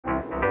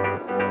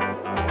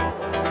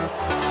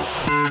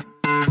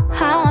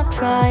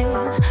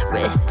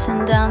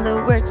written down the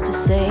words to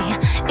say.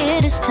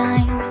 It is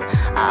time.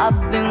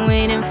 I've been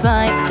waiting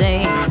 5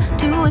 days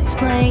to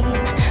explain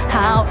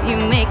how you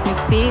make me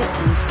feel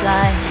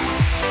inside.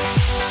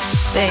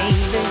 Baby,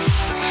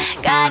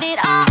 got it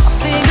all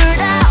figured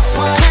out.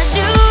 Wanna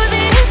do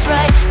this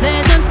right.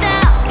 There's no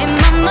doubt in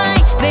my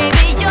mind.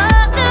 Baby,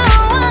 you're the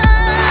one.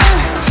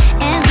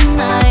 And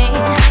tonight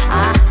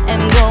I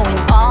am going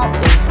all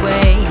the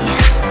way.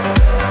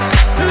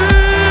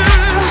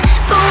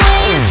 The way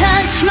you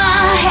touch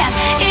my hand,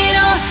 it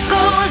all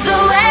goes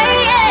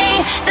away.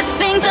 The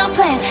things I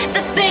planned,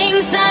 the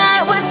things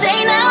I would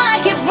say. Now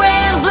I keep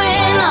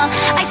rambling on.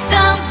 I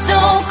sound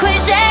so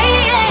cliche.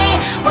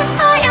 What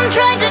I am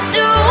trying to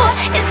do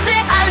is say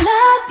I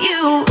love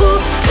you. Ooh,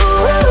 ooh,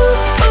 ooh,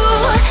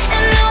 ooh.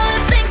 And all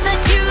the things that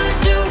you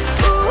do.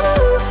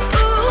 Ooh,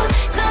 ooh.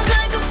 Sounds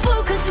like a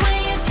fool, 'cause when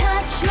you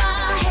touch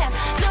my hand,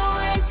 the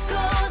words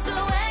goes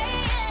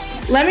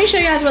away. Let me show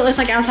you guys what it looks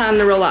like outside in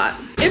the real lot.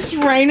 It's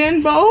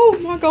raining, but oh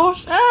my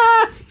gosh.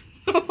 Ah!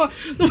 The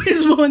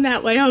wind's blowing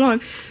that way. Hold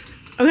on.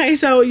 Okay,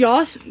 so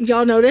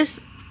y'all notice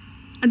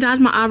I dyed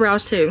my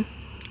eyebrows too.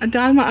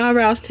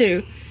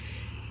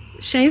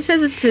 Shane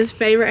says it's his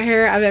favorite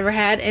hair I've ever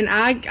had, and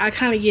I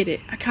kind of get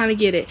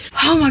it.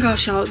 Oh my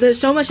gosh, y'all, there's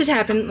so much has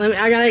happened.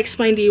 I gotta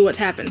explain to you what's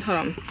happened. Hold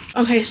on.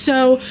 Okay,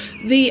 so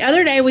the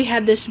other day we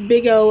had this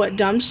big old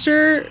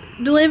dumpster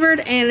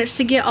delivered, and it's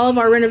to get all of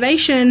our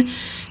renovation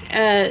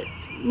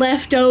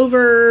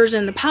leftovers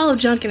and the pile of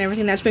junk and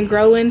everything that's been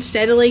growing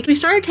steadily. We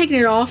started taking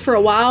it off for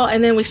a while,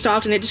 and then we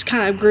stopped, and it just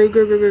kind of grew.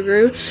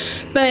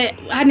 But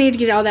I needed to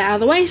get all that out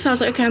of the way, so I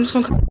was like, okay, I'm just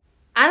gonna.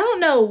 I don't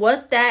know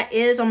what that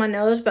is on my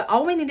nose, but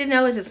all we need to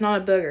know is it's not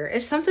a booger.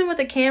 It's something with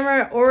the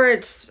camera, or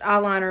it's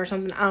eyeliner or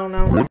something. I don't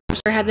know.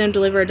 I had them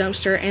deliver a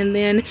dumpster and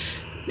then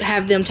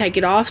have them take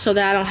it off so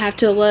that I don't have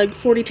to lug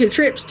 42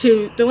 trips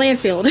to the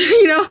landfill,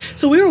 you know?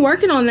 So we were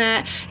working on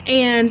that,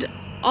 and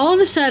all of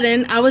a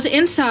sudden I was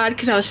inside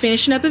because I was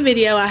finishing up a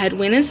video. I had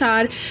went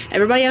inside.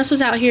 Everybody else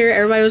was out here.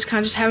 Everybody was kind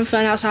of just having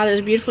fun outside. It was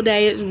a beautiful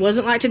day. It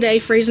wasn't like today,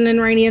 freezing and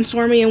rainy and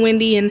stormy and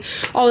windy and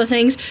all the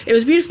things. It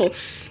was beautiful.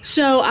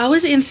 So I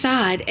was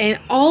inside, and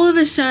all of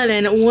a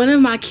sudden one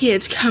of my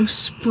kids comes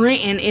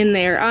sprinting in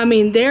there. I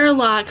mean, they're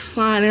like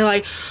flying. They're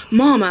like,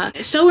 "Mama,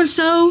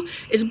 so-and-so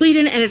is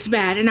bleeding and it's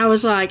bad." And I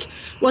was like,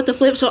 what the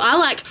flip? So I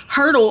like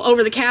hurdle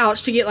over the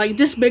couch to get, like,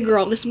 this big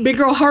girl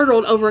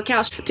hurdled over a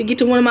couch to get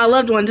to one of my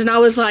loved ones. And I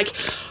was like,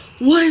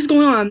 what is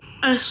going on?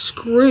 A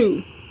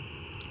screw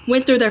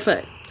went through their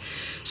foot.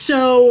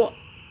 So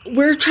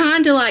we're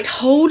trying to like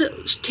hold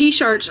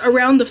t-shirts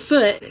around the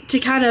foot to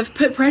kind of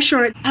put pressure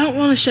on it. I don't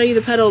want to show you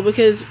the puddle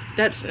because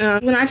that's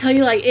when I tell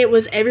you, like, it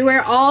was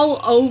everywhere,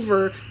 all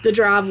over the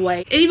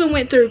driveway. It even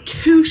went through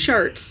 2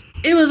 shirts.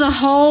 It was a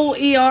whole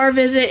ER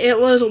visit.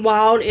 It was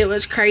wild. It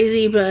was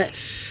crazy, but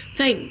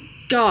thank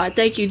God,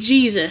 thank you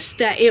Jesus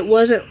that it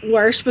wasn't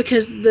worse,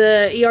 because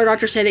the ER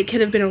doctor said it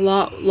could have been a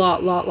lot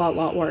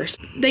worse.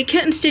 They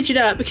couldn't stitch it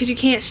up because you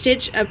can't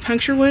stitch a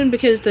puncture wound,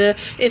 because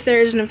if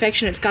there is an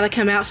infection, it's got to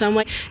come out some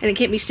way and it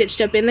can't be stitched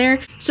up in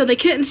there. So they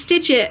couldn't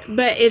stitch it,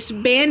 but it's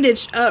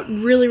bandaged up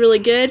really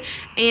good,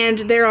 and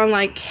they're on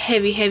like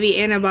heavy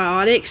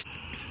antibiotics.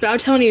 But I'm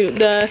telling you,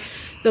 the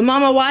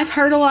mama wife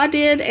hurdle I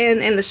did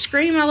and the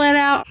scream I let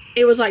out,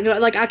 it was like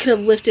I could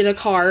have lifted a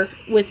car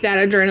with that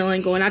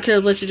adrenaline going. I could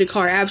have lifted a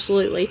car,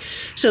 absolutely.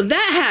 So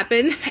that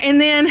happened, and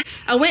then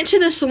I went to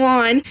the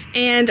salon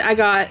and I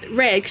got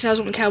red because I was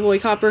wanting cowboy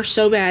copper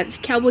so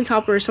bad. Cowboy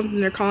copper is something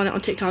they're calling it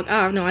on TikTok.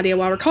 I have no idea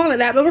why we're calling it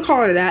that, but we're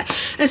calling it that.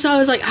 And so I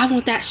was like, I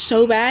want that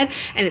so bad,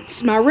 and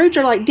my roots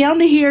are like down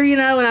to here, you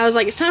know. And I was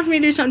like, it's time for me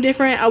to do something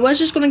different. I was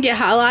just gonna get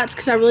highlights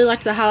because I really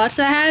liked the highlights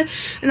that I had,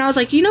 and I was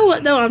like, you know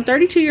what though, I'm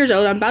 32 years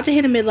old. I'm about to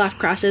hit a midlife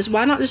crisis.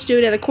 Why not just do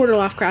it at a quarter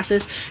life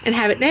crisis and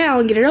have it now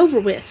and get it over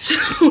with? So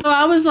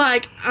I was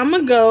like, I'm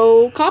gonna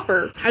go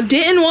copper. I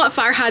didn't want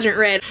fire hydrant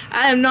red.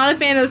 I am not a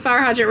fan of the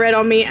fire hydrant red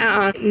on me.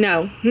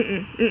 No.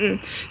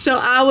 So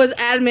I was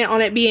adamant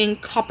on it being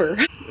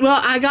copper. Well,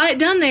 I got it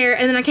done there,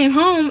 and then I came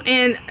home,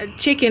 and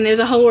chicken is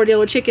a whole ordeal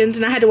with chickens,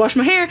 and I had to wash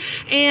my hair,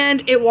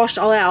 and it washed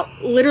all out.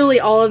 Literally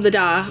all of the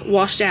dye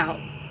washed out.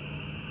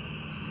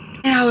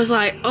 And I was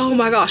like, oh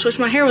my gosh, which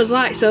my hair was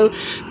light. So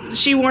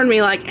she warned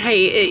me, like,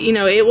 hey,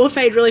 it will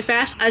fade really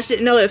fast. I just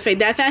didn't know it would fade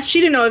that fast. She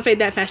didn't know it would fade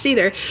that fast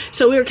either.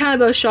 So we were kind of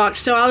both shocked.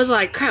 So I was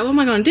like, crap, what am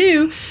I going to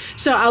do?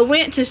 So I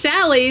went to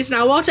Sally's, and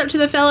I walked up to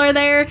the fella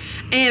there,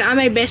 and I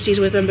made besties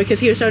with him because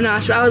he was so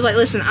nice. But I was like,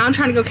 listen, I'm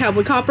trying to go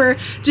cowboy copper.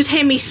 Just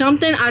hand me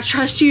something. I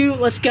trust you.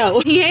 Let's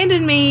go. He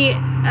handed me,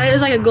 it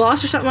was like a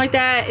gloss or something like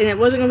that, and it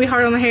wasn't going to be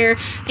hard on the hair.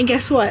 And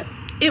guess what?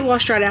 It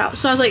washed right out.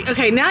 So I was like,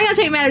 okay, now I gotta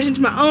take matters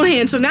into my own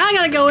hands. So now I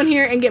gotta go in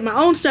here and get my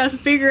own stuff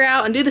and figure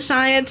out and do the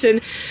science.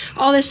 And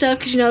all this stuff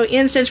because, you know,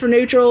 N stands for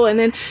neutral, and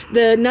then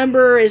the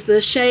number is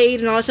the shade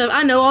and all that stuff.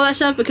 I know all that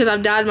stuff because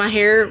I've dyed my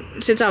hair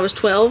since I was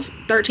 12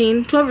 or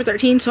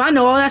 13, so I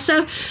know all that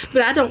stuff,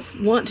 but I don't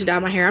want to dye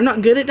my hair. I'm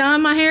not good at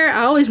dyeing my hair.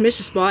 I always miss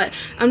a spot.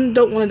 I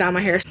don't want to dye my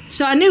hair.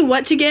 So I knew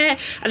what to get.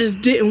 I just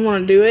didn't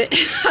want to do it.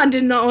 I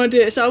did not want to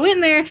do it. So I went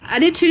in there. I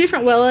did 2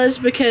 different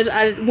Wellas because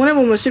one of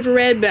them was super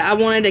red, but I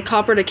wanted a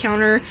copper to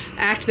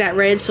counteract that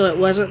red so it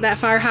wasn't that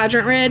fire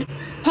hydrant red.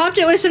 Popped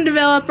it with some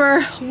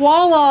developer.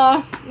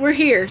 Voila, we're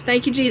here.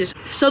 Thank you, Jesus.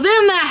 So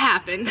then that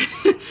happened.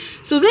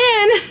 So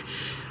then,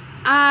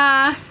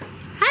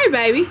 hey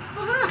baby.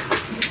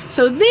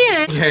 So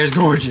then, your hair's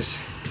gorgeous.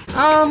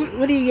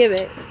 What do you give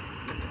it?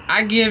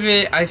 I give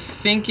it, I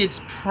think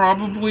it's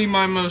probably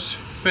my most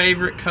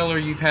favorite color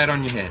you've had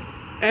on your head.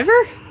 Ever?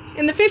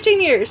 In the 15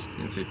 years?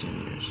 In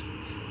 15 years.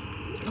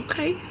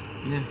 Okay.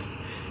 Yeah.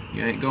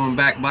 You ain't going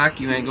back black,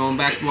 you ain't going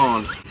back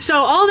blonde. So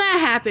all that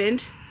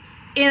happened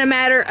in a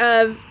matter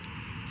of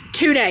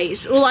 2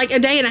 days. Well, like a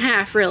day and a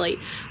half, really.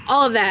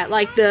 All of that,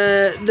 like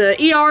the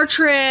ER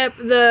trip,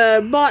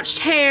 the botched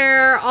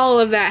hair, all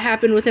of that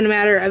happened within a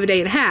matter of a day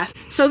and a half.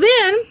 So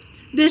then,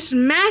 this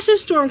massive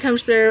storm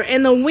comes through,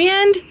 and the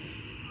wind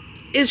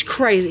is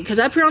crazy. Because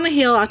up here on the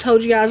hill, I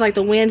told you guys, like,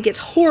 the wind gets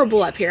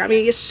horrible up here. I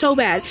mean, it gets so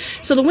bad.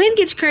 So the wind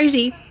gets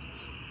crazy,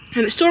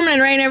 and it's storming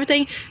and rain and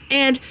everything,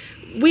 and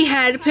we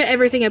had to put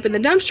everything up in the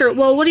dumpster.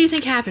 Well, what do you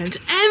think happens?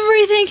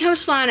 Everything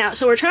comes flying out.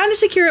 So we're trying to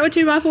secure it with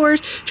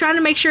 2x4s, trying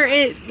to make sure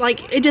it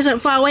doesn't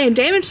fly away and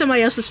damage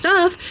somebody else's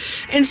stuff.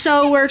 And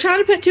so we're trying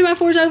to put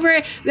 2x4s over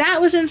it.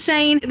 That was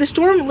insane. The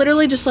storm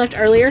literally just left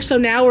earlier, so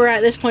now we're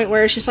at this point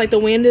where it's just like the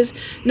wind is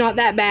not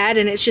that bad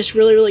and it's just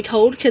really, really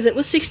cold because it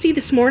was 60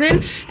 this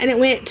morning and it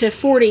went to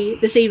 40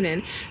 this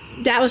evening.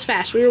 That was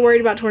fast. We were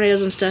worried about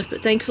tornadoes and stuff, but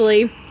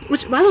thankfully,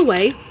 which, by the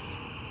way,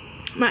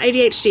 my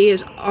ADHD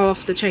is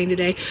off the chain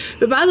today.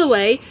 But by the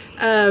way,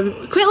 quit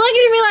looking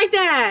at me like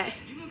that.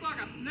 You look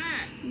like a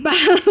snack. By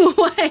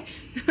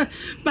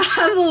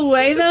the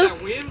way though.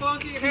 That wind blowing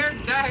through your hair,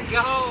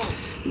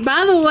 daggone.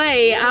 By the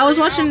way, I was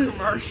watching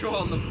commercial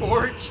on the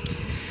porch.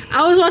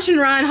 I was watching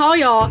Ryan Hall,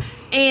 y'all,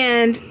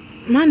 and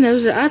my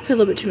nose, I put a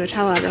little bit too much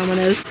highlighter on my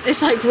nose.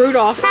 It's like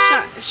Rudolph,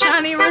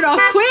 shiny Rudolph,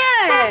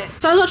 quit!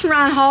 So I was watching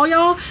Ryan Hall,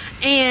 y'all,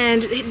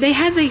 and they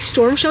have these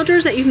storm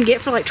shelters that you can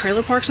get for like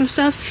trailer parks and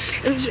stuff.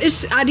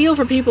 It's ideal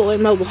for people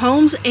in mobile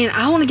homes, and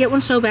I want to get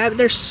one so bad, but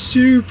they're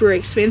super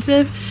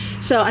expensive.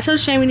 So I told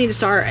Shane we need to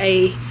start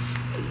a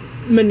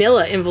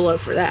manila envelope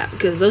for that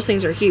because those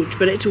things are huge,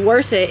 but it's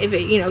worth it if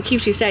it, you know,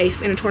 keeps you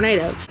safe in a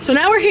tornado. So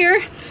now we're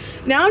here.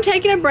 Now I'm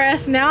taking a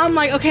breath. Now I'm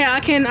like, okay, I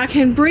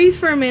can breathe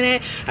for a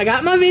minute. I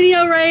got my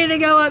video ready to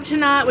go up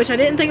tonight, which I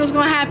didn't think was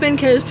going to happen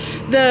because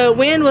the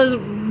wind was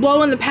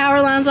blowing the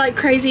power lines like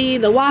crazy.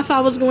 The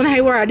Wi-Fi was going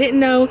haywire. I didn't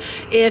know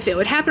if it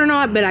would happen or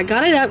not, but I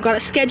got it up, got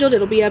it scheduled.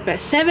 It'll be up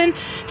at 7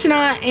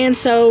 tonight, and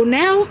so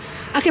now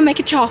I can make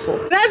a chaffle.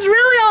 That's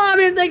really all I've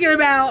been thinking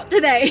about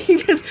today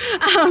because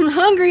I'm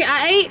hungry.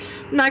 I ate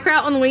my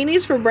kraut and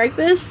weenies for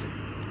breakfast.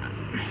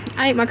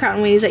 I ate my kraut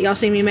and weenies that y'all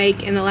seen me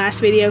make in the last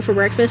video for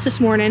breakfast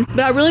this morning, but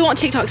I really want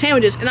TikTok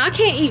sandwiches, and I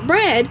can't eat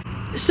bread,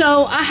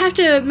 so I have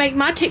to make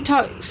my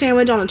TikTok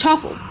sandwich on a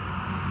chaffle.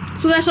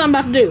 So that's what I'm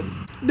about to do.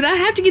 But I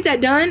have to get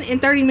that done in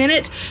 30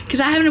 minutes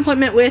because I have an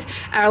appointment with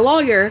our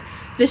lawyer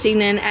this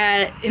evening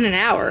in an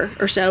hour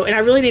or so, and I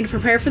really need to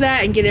prepare for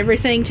that and get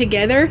everything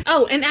together.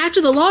 Oh, and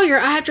after the lawyer,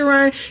 I have to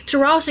run to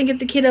Ross and get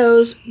the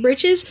kiddos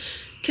breeches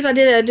because I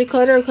did a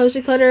close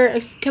declutter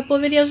a couple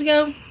of videos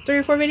ago, 3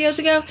 or 4 videos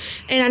ago,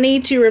 and I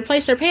need to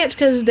replace their pants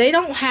because they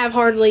don't have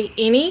hardly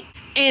any.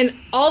 And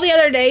all the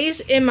other days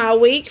in my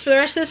week for the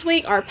rest of this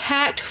week are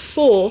packed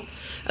full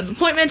of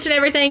appointments and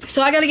everything.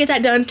 So I got to get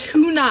that done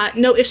tonight.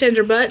 No ifs, ands,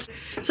 or buts.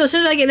 So as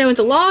soon as I get done with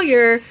the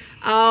lawyer,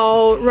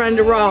 I'll run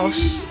to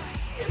Ross.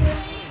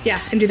 Yeah,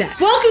 and do that.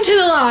 Welcome to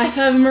the life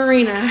of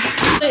Merina,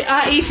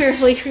 i.e.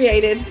 Fearfully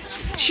Created.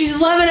 She's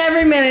loving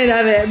every minute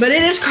of it, but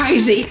it is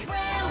crazy.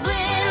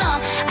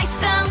 I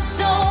sound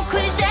so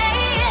cliche.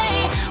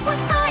 What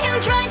I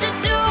am trying to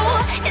do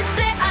is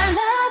say I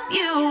love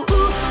you.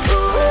 Ooh,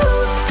 ooh,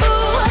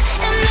 ooh.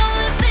 And all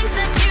the things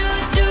that you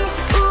do.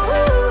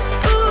 Ooh,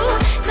 ooh.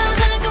 Sounds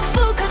like a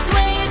fool, 'cause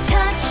when you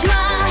touch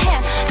my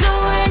hair, the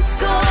words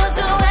goes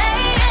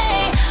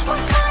away.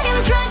 What I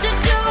am trying to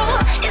do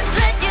is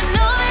let you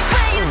know that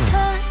when you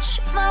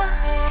touch my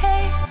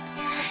hair,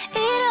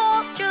 it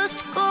all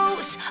just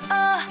goes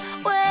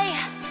away.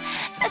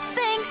 The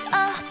things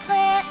I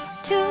plan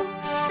to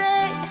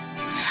say,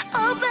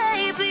 oh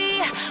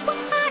baby, what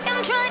I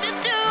am trying to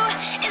do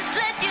is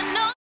let you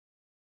know.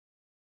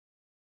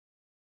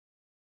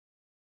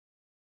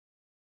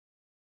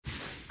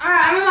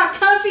 Alright, I'm in my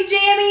comfy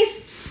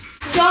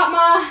jammies. Got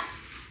my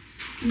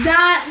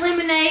diet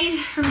lemonade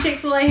from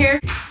Chick-fil-A here.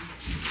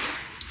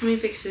 Let me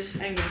fix this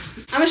angle.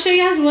 I'm gonna show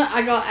you guys what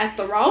I got at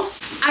the Ross.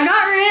 I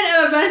got rid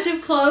of a bunch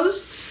of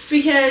clothes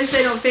because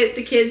they don't fit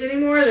the kids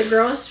anymore, the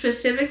girls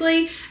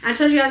specifically. I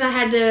told you guys I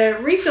had to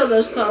refill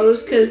those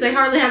clothes because they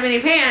hardly have any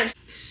pants.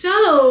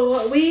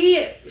 So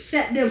we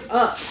set them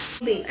up.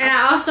 And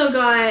I also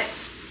got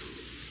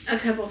a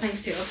couple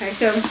things too. Okay,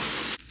 so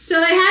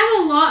they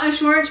have a lot of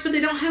shorts, but they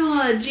don't have a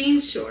lot of jean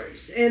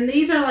shorts. And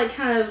these are like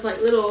kind of like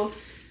little,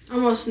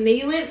 almost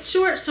knee length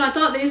shorts. So I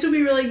thought these would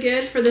be really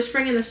good for the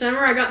spring and the summer.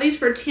 I got these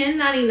for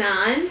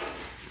 $10.99.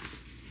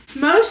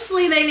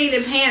 Mostly they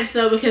needed pants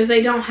though, because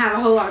they don't have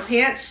a whole lot of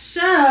pants.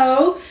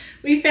 So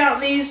we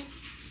found these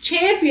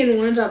Champion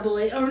ones, I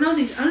believe. Oh no,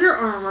 these Under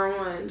Armour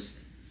ones.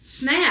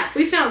 Snap.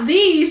 We found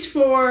these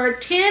for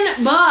 $10.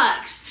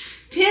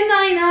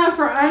 $10.99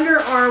 for Under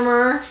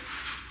Armour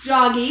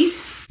joggies.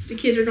 The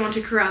kids are going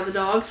to corral the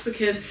dogs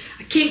because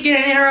I can't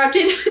get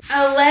interrupted.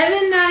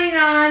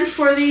 $11.99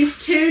 for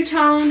these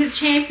two-toned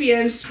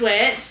Champion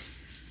sweats.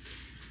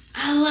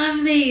 I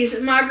love these.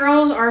 My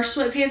girls are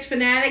sweatpants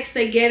fanatics.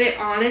 They get it,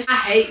 honest. I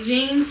hate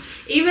jeans.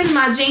 Even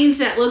my jeans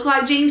that look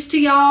like jeans to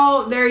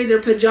y'all, they're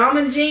either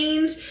pajama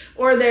jeans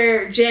or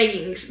they're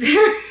jeggings.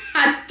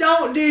 I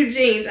don't do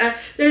jeans. I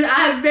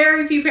have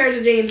very few pairs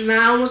of jeans and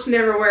I almost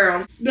never wear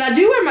them. But I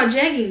do wear my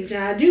jeggings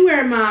and I do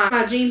wear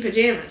my jean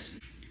pajamas.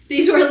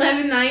 These were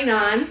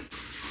 $11.99.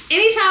 Anytime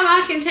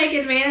I can take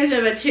advantage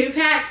of a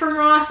 2-pack from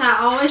Ross,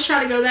 I always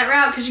try to go that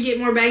route because you get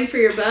more bang for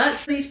your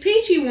buck. These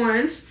peachy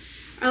ones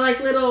are like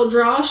little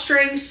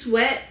drawstring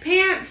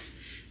sweatpants,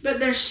 but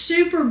they're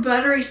super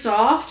buttery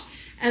soft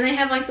and they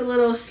have like the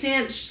little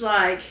cinched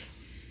like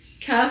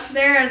cuff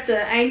there at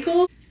the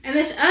ankle. And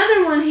this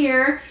other one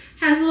here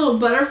has little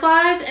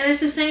butterflies and it's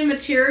the same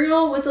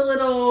material with a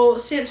little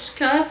cinched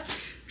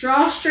cuff,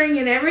 drawstring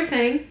and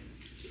everything.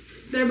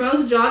 They're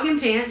both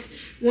jogging pants.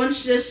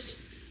 One's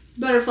just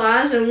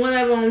butterflies and one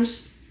of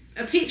them's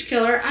a peach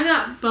color. I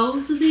got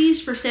both of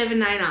these for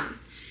 $7.99.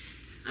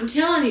 I'm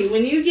telling you,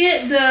 when you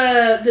get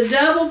the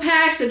double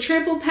packs, the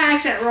triple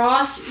packs at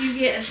Ross, you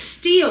get a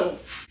steal.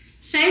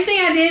 Same thing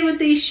I did with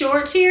these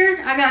shorts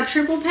here. I got a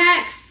triple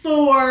pack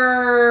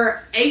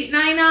for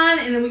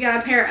 $8.99 and then we got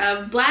a pair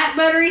of black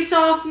buttery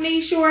soft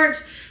knee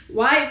shorts,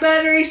 white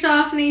buttery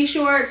soft knee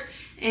shorts,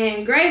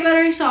 and gray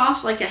buttery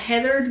soft, like a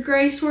heathered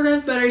gray sort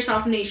of buttery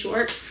soft knee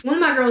shorts. One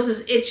of my girls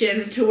is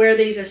itching to wear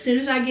these as soon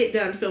as I get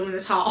done filming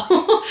this haul.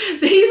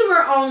 These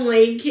were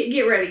only,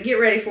 get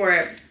ready for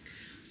it,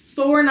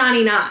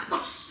 $4.99.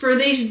 For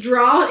these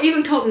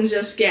even Colton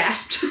just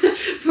gasped.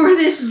 For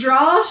this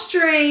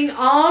drawstring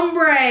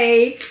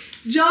ombre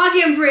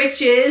jogging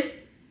breeches,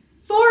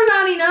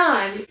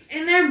 $4.99.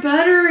 And they're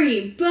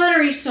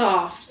buttery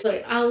soft.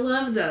 Look, I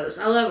love those.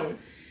 I love them.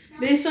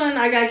 This one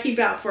I gotta keep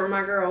out for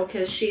my girl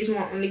because she's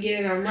wanting to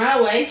get in them right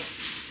away.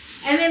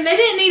 And then they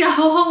didn't need a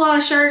whole lot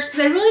of shirts.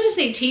 They really just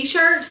need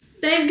t-shirts.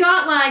 They've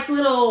got like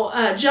little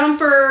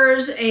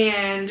jumpers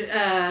and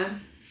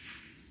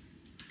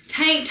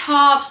tank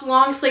tops,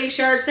 long sleeve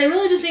shirts. They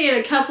really just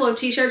needed a couple of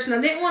t-shirts and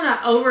I didn't want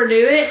to overdo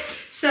it.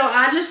 So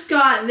I just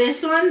got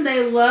this one.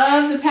 They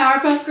love the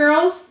Powerpuff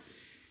Girls.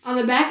 On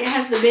the back it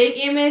has the big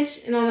image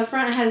and on the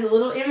front it has the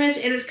little image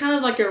and it's kind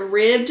of like a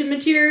ribbed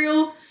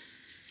material.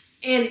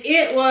 And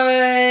it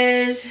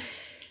was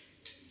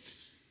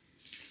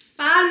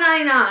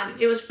 $5.99.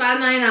 It was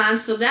 $5.99,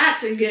 so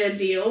that's a good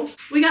deal.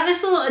 We got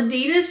this little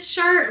Adidas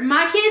shirt.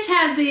 My kids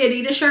have the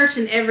Adidas shirts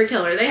in every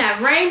color. They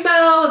have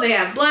rainbow, they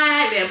have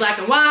black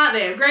and white,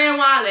 they have gray and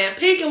white, they have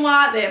pink and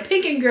white, they have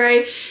pink and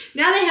gray.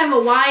 Now they have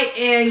a white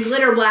and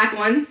glitter black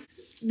one.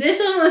 This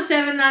one was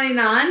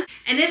 $7.99,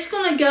 and it's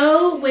going to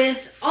go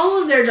with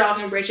all of their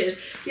jogging breeches.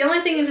 The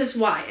only thing is it's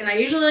white, and I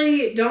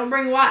usually don't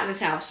bring white in this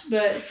house,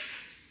 but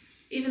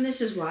even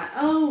this is white.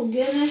 Oh,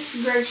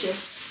 goodness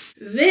gracious.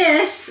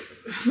 This,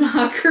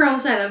 my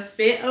girls had a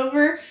fit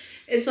over.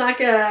 It's like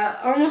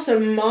almost a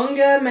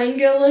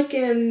manga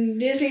looking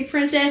Disney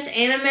princess,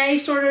 anime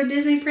sort of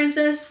Disney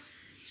princess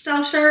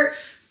style shirt.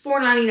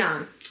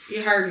 $4.99.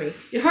 You heard me.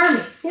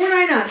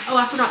 $4.99. Oh,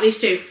 I forgot these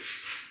two.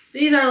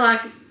 These are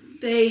like,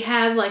 they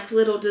have like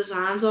little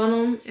designs on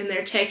them and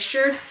they're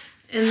textured.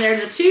 And they're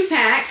the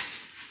 2-packs.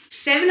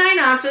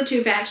 $7.99 for the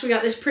 2-packs. We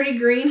got this pretty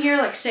green here,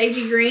 like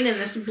sagey green, and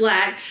this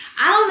black.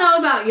 I don't know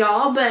about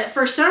y'all, but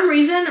for some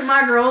reason,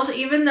 my girls,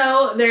 even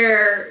though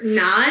they're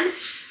 9,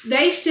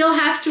 they still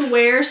have to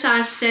wear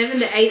size 7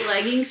 to 8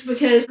 leggings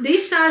because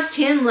these size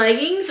 10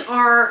 leggings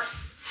are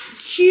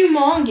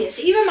humongous.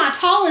 Even my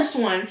tallest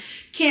one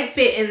can't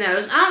fit in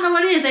those. I don't know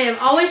what it is. They have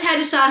always had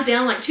to size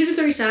down like 2 to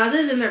 3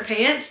 sizes in their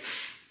pants.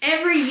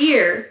 Every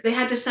year they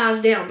have to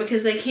size down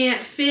because they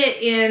can't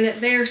fit in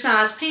their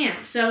size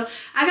pants. So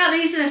I got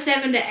these in a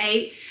 7 to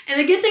 8. And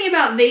the good thing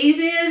about these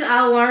is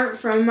I learned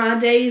from my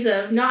days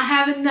of not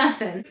having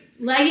nothing.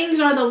 Leggings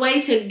are the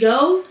way to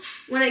go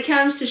when it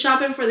comes to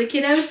shopping for the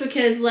kiddos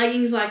because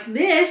leggings like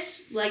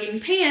this, legging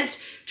pants,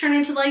 turn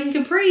into legging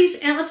capris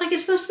and it looks like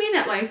it's supposed to be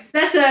that way.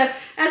 That's a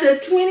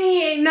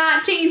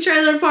 2019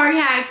 trailer park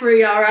hack for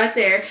y'all right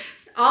there.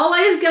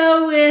 Always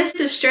go with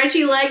the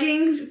stretchy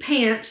leggings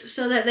pants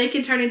so that they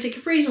can turn into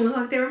capris and look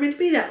like they were meant to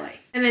be that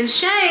way. And then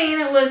Shane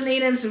was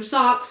needing some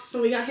socks,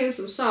 so we got him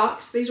some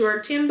socks. These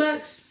were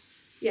 $10.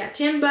 Yeah,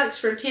 $10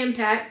 for a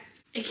 10-pack.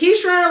 It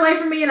keeps running away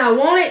from me and I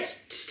want it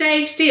to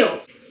stay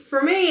still.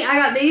 For me, I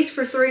got these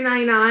for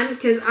 $3.99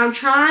 because I'm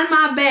trying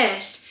my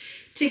best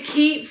to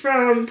keep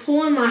from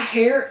pulling my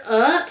hair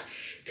up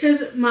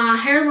because my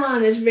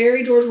hairline is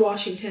very George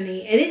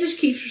Washington-y, and it just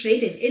keeps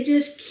receding. It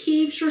just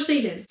keeps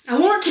receding. I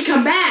want it to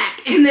come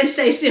back and then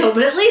stay still,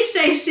 but at least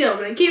stay still,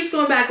 but it keeps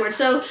going backwards.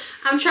 So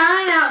I'm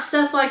trying out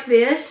stuff like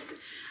this.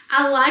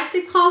 I like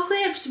the claw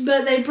clips,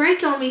 but they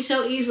break on me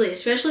so easily,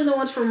 especially the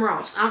ones from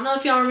Ross. I don't know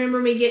if y'all remember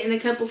me getting a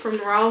couple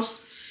from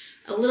Ross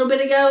a little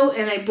bit ago,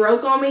 and they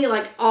broke on me.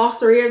 Like, all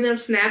 3 of them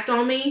snapped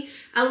on me.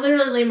 I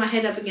literally laid my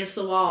head up against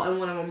the wall, and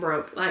one of them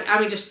broke. Like, I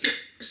mean, just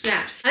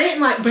snapped. I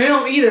didn't, like,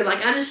 bounce either.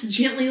 Like, I just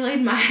gently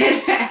laid my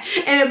head back,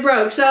 and it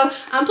broke. So,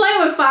 I'm playing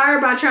with fire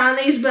by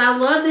trying these, but I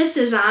love this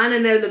design,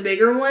 and they're the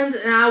bigger ones,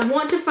 and I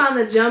want to find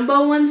the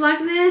jumbo ones like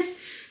this,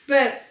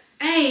 but,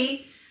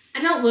 I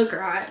don't look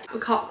right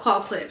with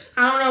claw clips.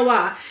 I don't know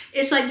why.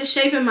 It's like the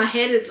shape of my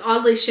head. It's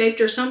oddly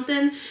shaped or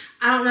something.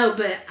 I don't know,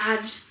 but I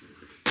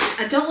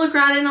don't look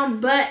right in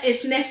them, but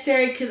it's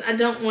necessary because I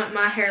don't want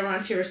my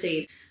hairline to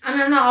recede. I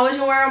mean, I'm not always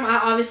going to wear them. I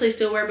obviously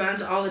still wear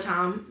buns all the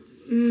time.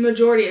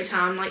 Majority of the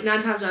time, like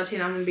 9 times out of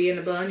 10, I'm going to be in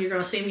a bun. You're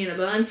going to see me in a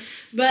bun,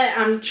 but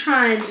I'm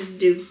trying to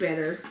do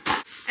better.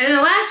 And then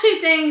the last 2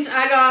 things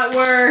I got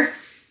were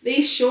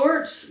these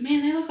shorts.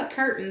 Man, they look like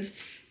curtains.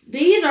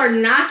 These are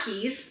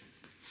Nikes.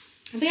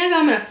 I think I got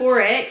them in a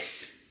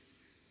 4X.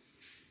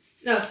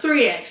 No,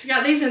 3X. I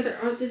got these in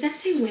oh, did that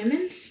say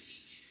women's?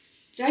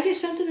 Did I get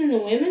something in the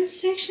women's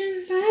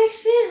section by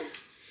accident?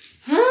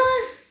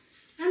 Huh?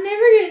 I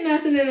never get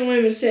nothing in the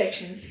women's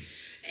section.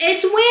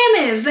 It's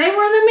women's. They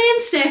were in the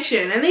men's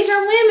section. And these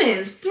are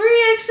women's.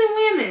 3X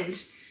and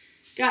women's.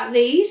 Got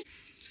these.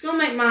 It's going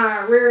to make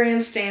my rear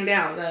end stand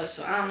out, though,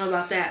 so I don't know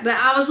about that. But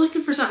I was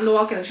looking for something to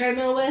walk in the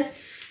treadmill with.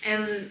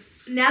 And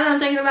now that I'm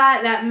thinking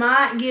about it, that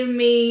might give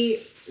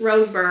me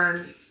road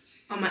burn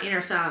on my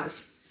inner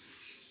thighs.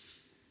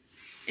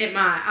 It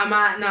might. I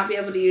might not be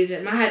able to use it.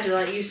 I might have to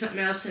like use something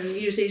else and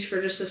use these for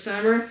just the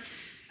summer.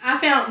 I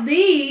found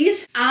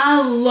these.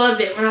 I love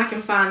it when I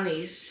can find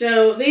these.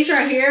 So these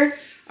right here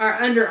are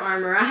Under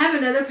Armour. I have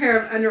another pair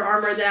of Under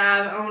Armour that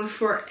I've owned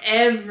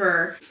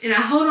forever. And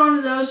I hold on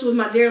to those with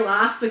my dear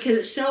life because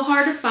it's so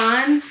hard to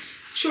find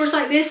shorts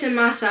like this in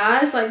my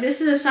size. Like this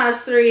is a size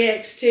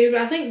 3X too,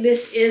 but I think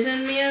this is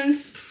in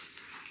men's.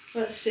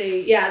 Let's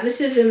see. Yeah,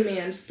 this is in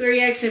men's.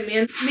 3X in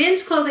men's.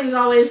 Men's clothing is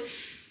always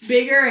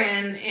bigger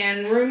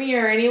and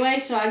roomier anyway,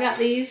 so I got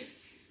these.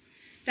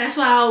 That's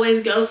why I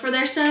always go for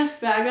their stuff,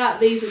 but I got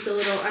these with the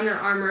little Under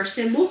Armour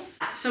symbol.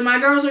 So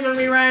my girls are going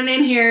to be running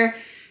in here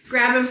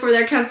grabbing for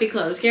their comfy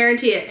clothes.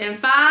 Guarantee it. In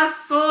 5,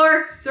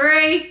 4,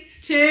 3,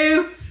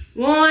 2,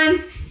 1.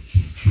 They're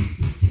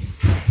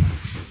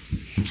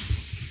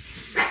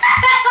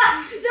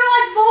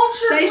like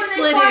vultures. They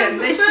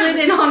slid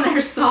in on their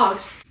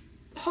socks.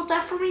 Hold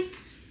that for me.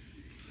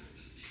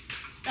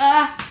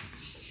 I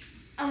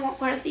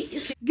want one of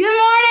these. Good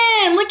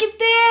morning. Look at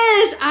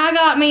this. I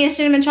got me a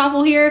cinnamon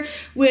chaffle here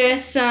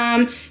with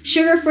some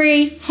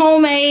sugar-free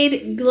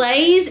homemade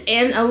glaze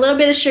and a little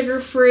bit of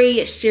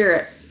sugar-free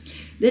syrup.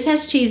 This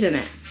has cheese in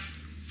it.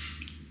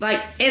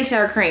 Like, and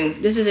sour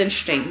cream. This is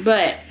interesting.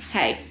 But,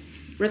 hey,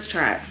 let's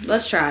try it.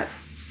 Let's try it.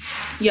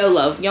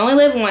 YOLO. You only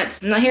live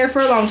once. I'm not here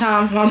for a long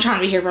time. Well, I'm trying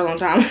to be here for a long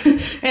time.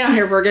 And I'm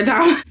here for a good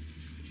time.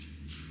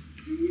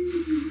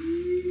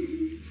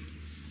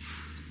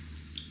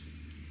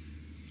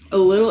 A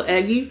little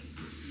eggy,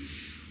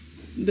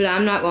 but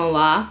I'm not gonna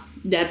lie,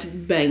 that's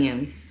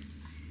banging.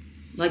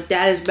 Like,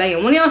 that is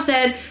banging. One of y'all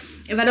said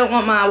if I don't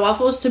want my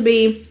waffles to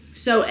be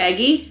so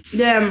eggy,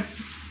 then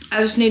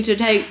I just need to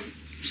take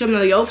some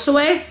of the yolks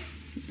away.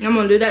 I'm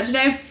gonna do that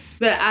today.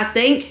 But I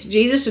think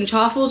Jesus and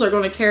chaffles are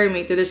gonna carry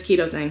me through this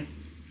keto thing.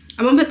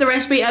 I'm gonna put the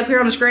recipe up here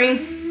on the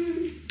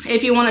screen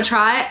if you wanna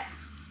try it.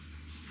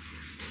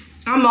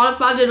 I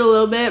modified it a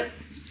little bit.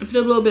 I put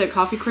a little bit of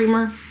coffee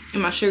creamer in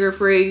my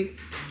sugar-free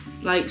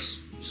like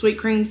sweet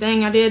cream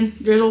thing I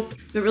did, drizzle.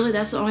 But really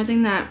that's the only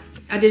thing that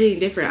I did any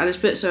different. I just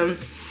put some,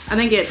 I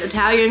think it's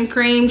Italian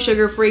cream,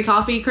 sugar-free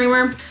coffee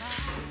creamer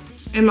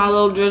in my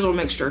little drizzle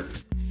mixture.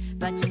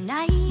 But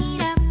tonight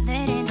I'm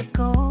letting it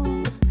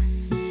go.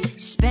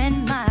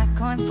 Spend my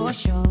coin for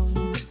sure.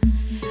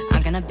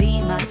 I'm gonna be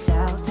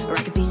myself, or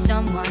I could be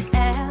someone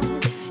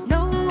else.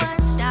 No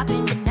one's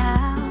stopping me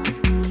now.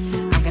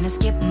 I'm gonna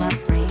skip my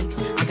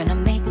breaks, I'm gonna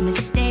make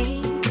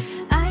mistakes.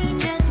 I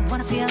just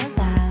wanna feel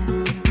alive.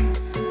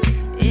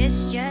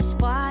 It's just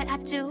what I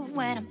do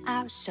when I'm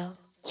out, so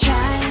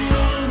try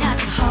not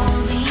to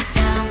hold me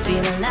down. Feel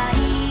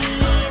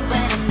alive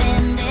when I'm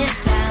in this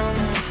town.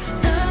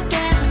 Look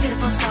at those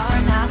beautiful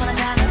stars. I wanna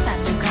drive a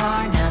faster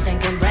car. Nothing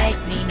can break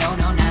me, no,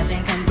 no,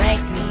 nothing can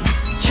break me.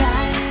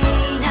 Try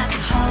not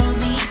to hold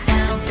me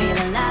down. Feel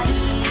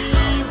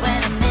alive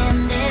when I'm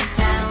in this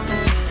town.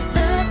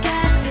 Look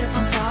at those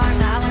beautiful stars.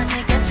 I wanna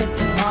take a trip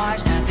to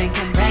Mars. Nothing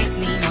can break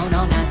me, no,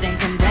 no, nothing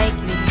can break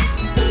me.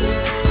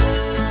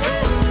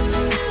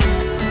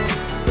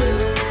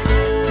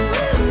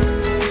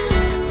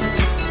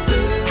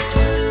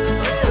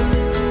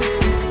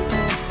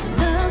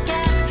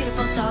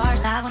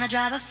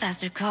 Drive a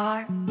faster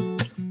car.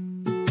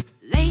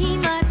 Lay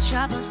my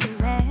troubles to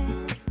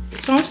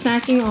rest. So I'm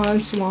snacking on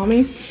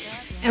salami.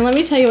 And let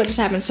me tell you what just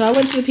happened. So I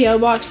went to the P.O.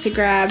 box to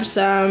grab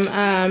some,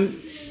 I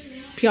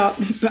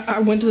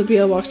went to the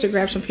P.O. box to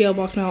grab some P.O.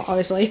 box mail,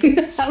 obviously. I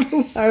don't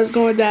know where I was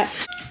going with that.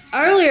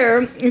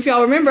 Earlier, if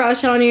y'all remember, I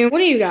was telling you,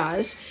 one of you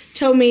guys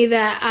told me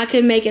that I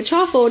could make a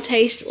chaffle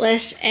taste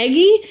less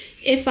eggy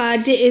if I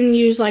didn't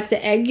use like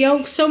the egg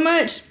yolk so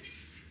much.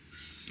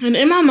 And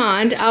in my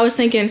mind, I was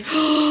thinking,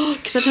 oh,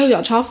 because I told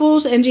y'all,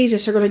 chaffles and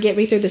Jesus are going to get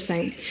me through this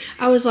thing.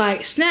 I was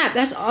like, snap,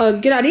 that's a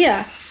good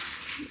idea.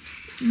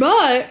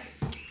 But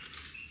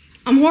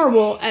I'm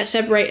horrible at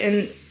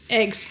separating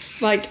eggs.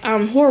 Like,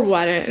 I'm horrible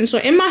at it. And so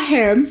in my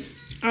head,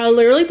 I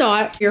literally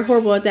thought, you're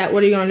horrible at that,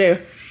 what are you going to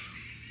do?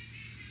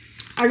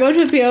 I go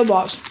to a P.O.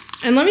 box.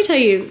 And let me tell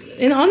you,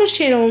 on this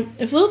channel,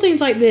 if little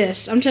things like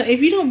this,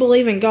 if you don't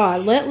believe in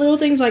God, let little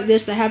things like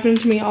this that happen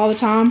to me all the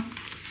time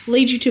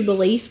lead you to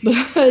belief.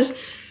 Because,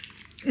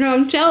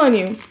 I'm telling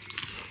you,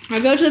 I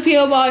go to the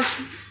P.O. box,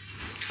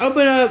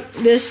 open up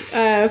this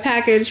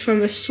package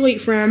from a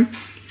sweet friend.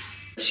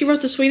 She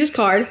wrote the sweetest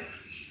card.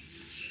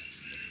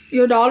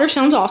 Your daughter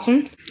sounds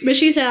awesome. But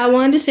she said, I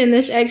wanted to send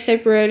this egg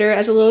separator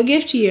as a little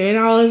gift to you. And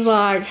I was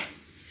like,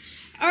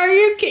 are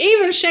you,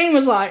 even Shane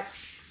was like,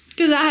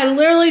 because I had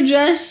literally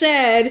just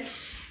said,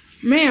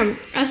 ma'am,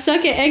 I suck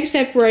at egg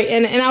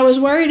separating, and I was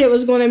worried it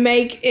was going to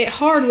make it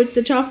hard with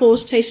the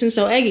chaffles tasting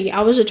so eggy.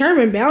 I was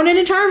determined, bound and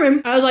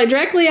determined. I was like,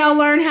 directly I'll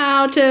learn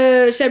how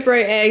to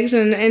separate eggs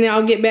and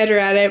I'll get better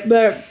at it,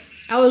 but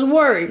I was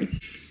worried.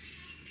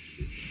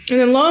 And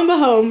then lo and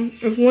behold,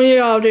 if one of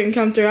y'all didn't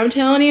come through, I'm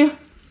telling you,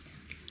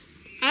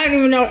 I didn't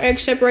even know egg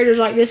separators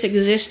like this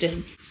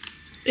existed.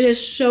 It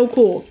is so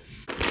cool.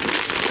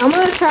 I'm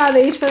going to try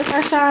these for the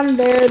first time.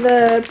 They're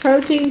the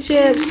protein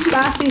chips,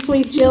 spicy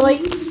sweet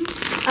chili.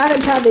 I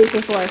haven't tried these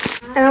before.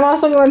 And I'm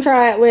also going to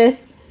try it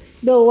with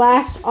the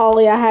last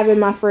ollie I have in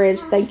my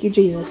fridge. Thank you,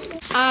 Jesus.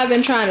 I've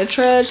been trying to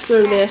trudge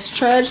through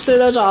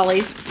those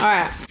ollies.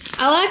 Alright.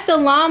 I like the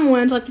lime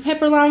ones, like the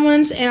pepper lime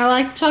ones, and I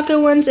like the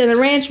taco ones, and the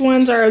ranch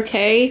ones are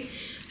okay.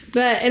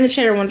 And the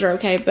cheddar ones are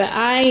okay, but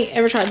I ain't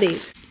ever tried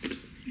these.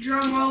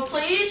 Drum roll,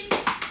 please.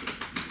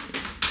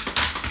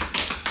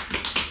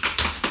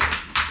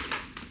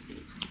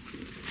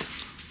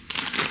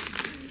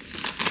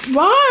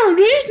 Why are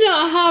these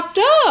not hopped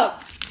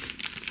up?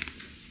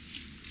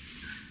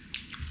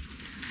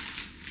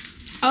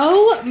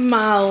 Oh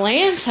my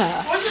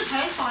Lanta. What does it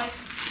taste like?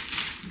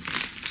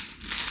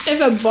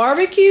 If a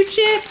barbecue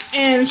chip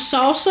and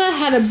salsa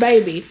had a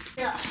baby.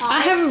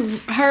 I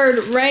have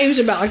heard raves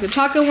about like the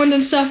taco ones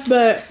and stuff,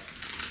 but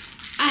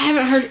I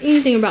haven't heard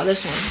anything about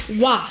this one.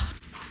 Why?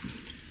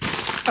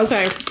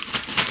 Okay.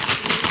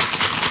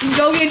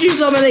 Go get you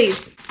some of these.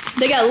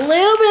 They got a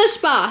little bit of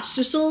spice,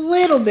 just a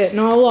little bit,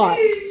 not a lot.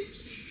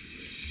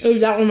 Ooh,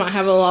 that one might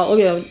have a lot. Look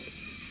at them.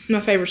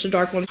 My favorite's the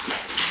dark one.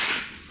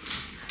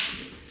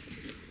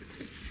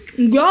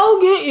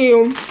 Go get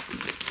you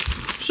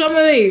some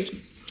of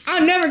these. I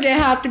never get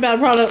hyped about a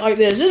product like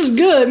this. This is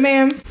good,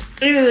 man.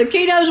 Either the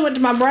ketos went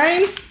to my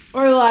brain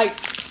or like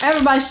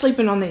everybody's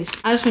sleeping on these.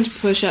 I just went to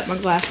push up my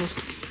glasses.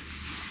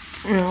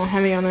 I don't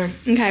have any on there.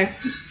 Okay.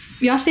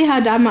 Y'all see how I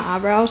dyed my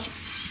eyebrows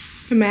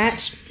to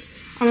match?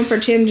 I'm gonna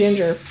pretend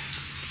ginger.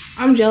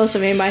 I'm jealous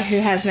of anybody who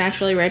has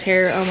naturally red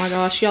hair. Oh my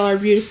gosh, y'all are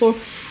beautiful.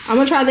 I'm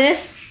gonna try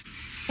this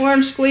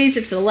orange squeeze.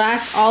 It's the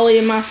last ollie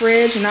in my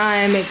fridge and I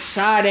am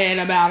excited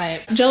about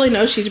it. Jolie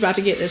knows she's about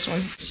to get this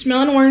one.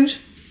 Smelling orange,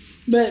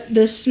 but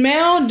the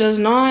smell does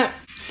not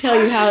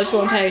tell you how it's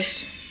gonna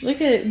taste.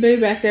 Look at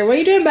Boo back there. What are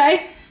you doing,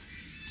 babe?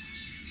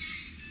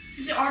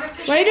 Is it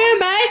artificial? What are you doing,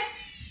 babe?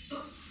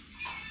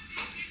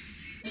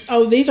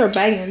 Oh, these are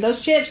banging.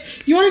 Those chips.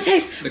 You want to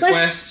taste?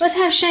 Let's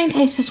have Shane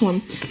taste this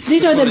one.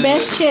 These are the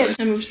best chips.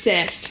 I'm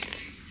obsessed.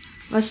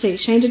 Let's see.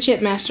 Shane's a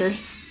chip master.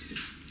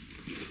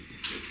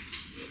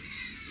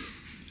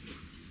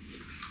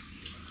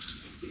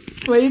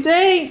 What do you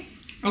think?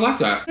 I like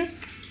that. All right,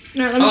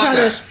 let me try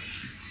this.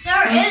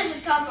 There is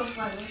a taco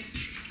flavor.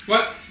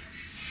 What?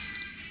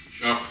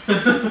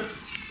 Oh.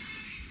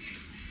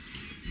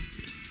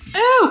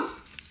 Ooh.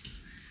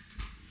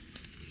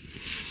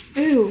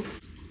 Ooh.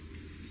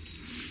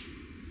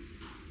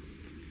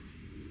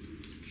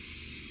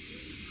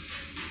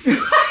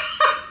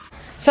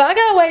 So I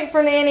gotta wait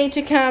for Nanny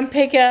to come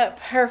pick up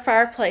her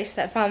fireplace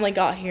that finally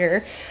got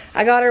here.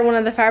 I got her one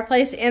of the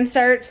fireplace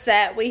inserts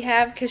that we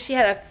have because she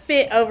had a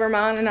fit over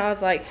mine, and I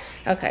was like,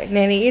 okay,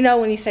 Nanny, you know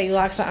when you say you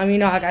like something, you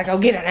know I gotta go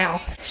get it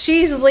now.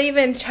 She's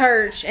leaving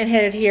church and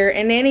headed here,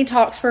 and Nanny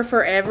talks for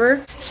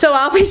forever. So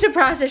I'll be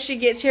surprised if she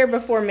gets here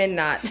before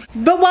midnight.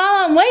 But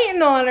while I'm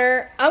waiting on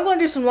her, I'm gonna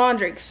do some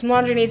laundry. Some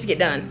laundry needs to get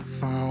done.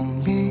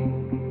 Found me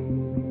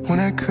when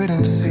I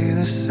couldn't see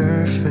the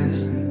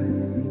surface,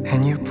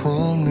 and you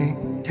pulled me.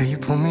 Yeah, you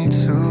pulled me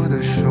to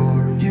the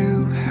shore.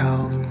 You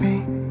held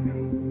me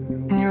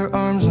in your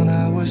arms when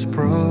I was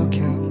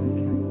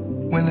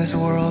broken, when this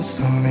world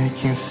stopped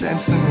making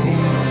sense to me.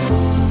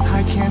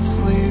 I can't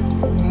sleep,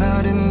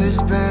 not in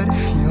this bed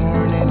if you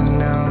aren't in it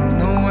now.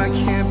 No, I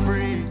can't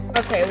breathe.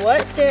 Okay,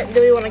 what scent do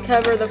we want to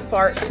cover the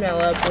fart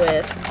smell up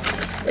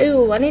with?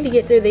 Ooh, I need to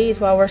get through these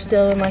while we're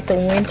still in like the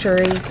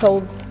wintry,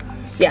 cold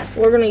Yeah,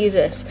 we're gonna use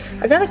this.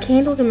 I got a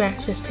candle to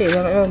match this too. I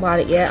don't know light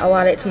it yet. I'll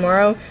light it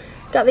tomorrow.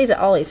 Got these at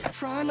Ollie's.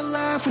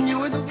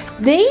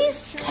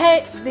 These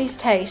taste.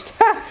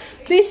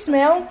 These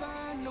smell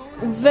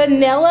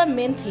vanilla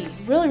minty.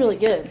 Really, really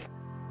good.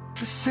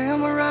 Say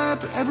I'm alright,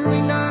 but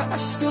every night I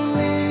still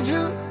need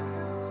you.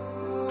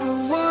 I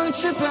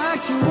want you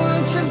back to me.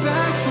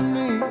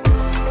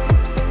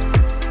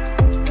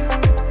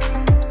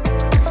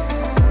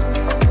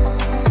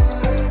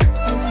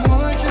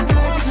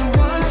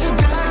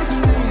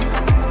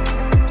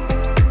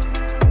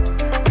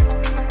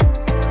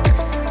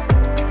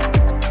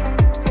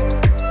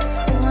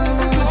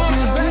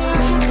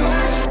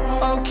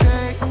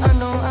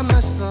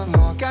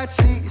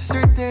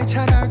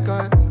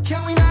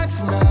 Can we not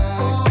tonight?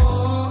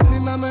 내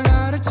맘을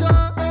알아줘.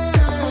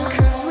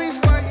 Cause we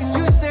fight and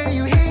you say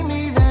you hate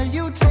me, that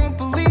you don't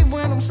believe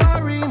when I'm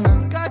sorry.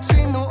 난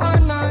같이 너와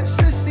나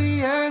since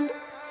the end.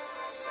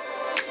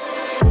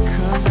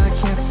 Cause I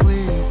can't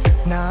sleep,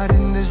 not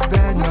in this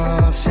bed.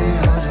 너 없이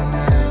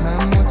허전해,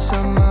 난 못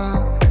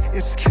참아.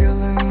 It's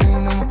killing me,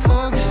 너무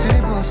보기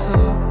싶어서.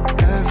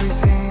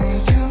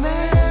 Everything, you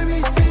meant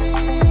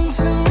everything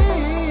to me.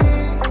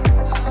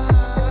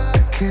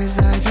 Cause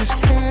I just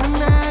can't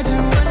imagine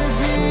what it'd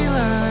be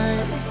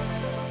like.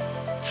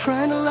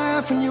 Trying to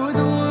laugh when you were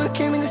the one who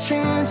gave me the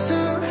chance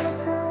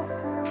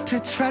to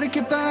try to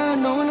get by,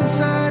 knowing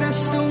inside I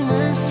still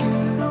miss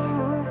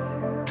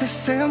you. To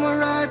say I'm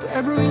alright, but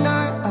every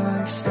night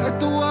I stare at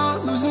the wall,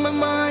 losing my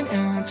mind,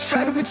 and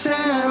try to pretend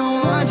I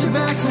don't want you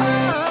back to me.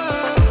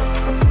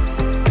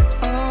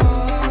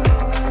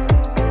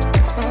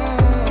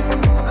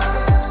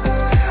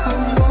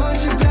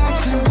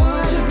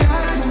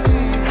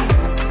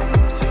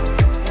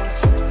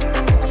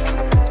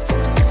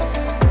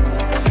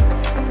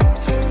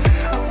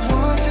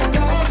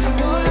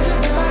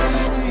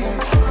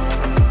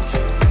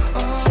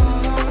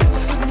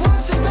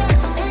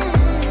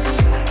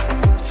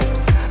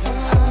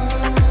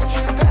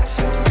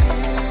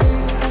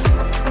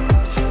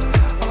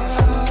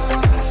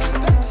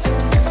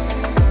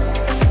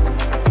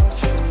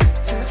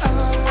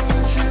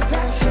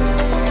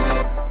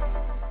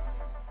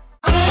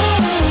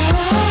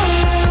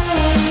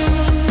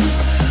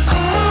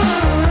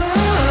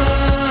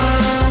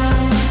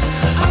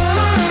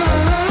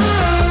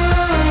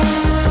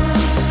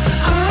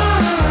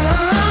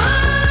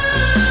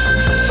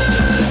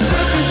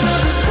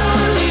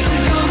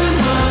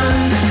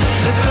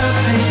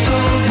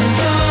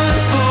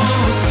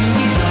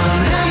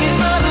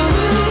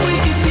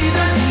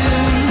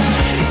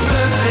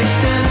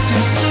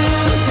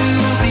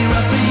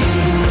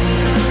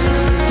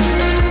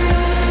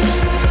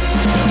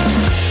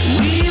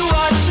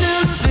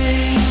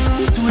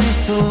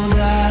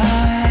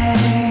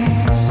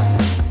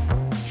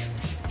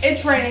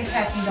 It's raining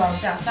cats and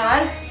dogs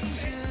outside,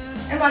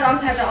 and my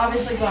dogs have to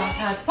obviously go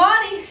outside to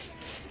potty.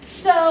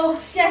 So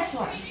guess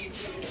what?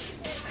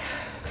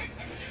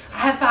 I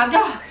have 5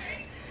 dogs.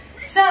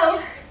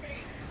 So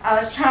I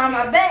was trying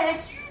my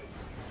best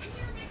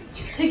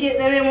to get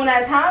them in one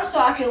at a time so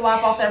I could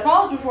wipe off their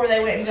paws before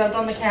they went and jumped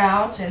on the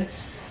couch and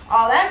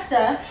all that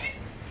stuff.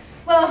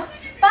 Well,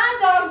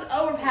 5 dogs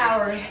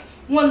overpowered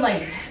 1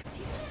 lady.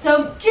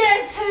 So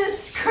guess who's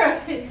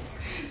scrubbing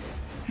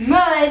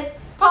mud,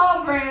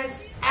 paw prints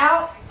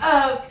out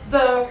of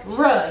the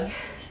rug?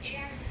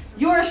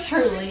 Yours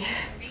truly.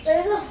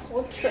 There's a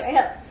whole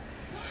trail.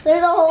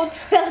 There's a whole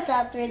trail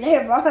down through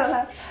there,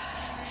 Marla.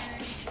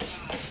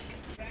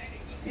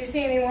 Do you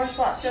see any more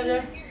spots,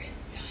 JoJo?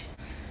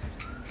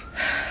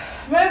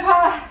 Move,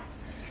 Paula.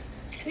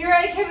 You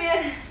ready to come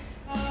in?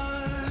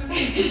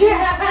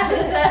 Yeah, I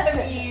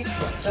love you.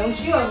 Don't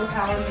you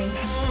overpower me.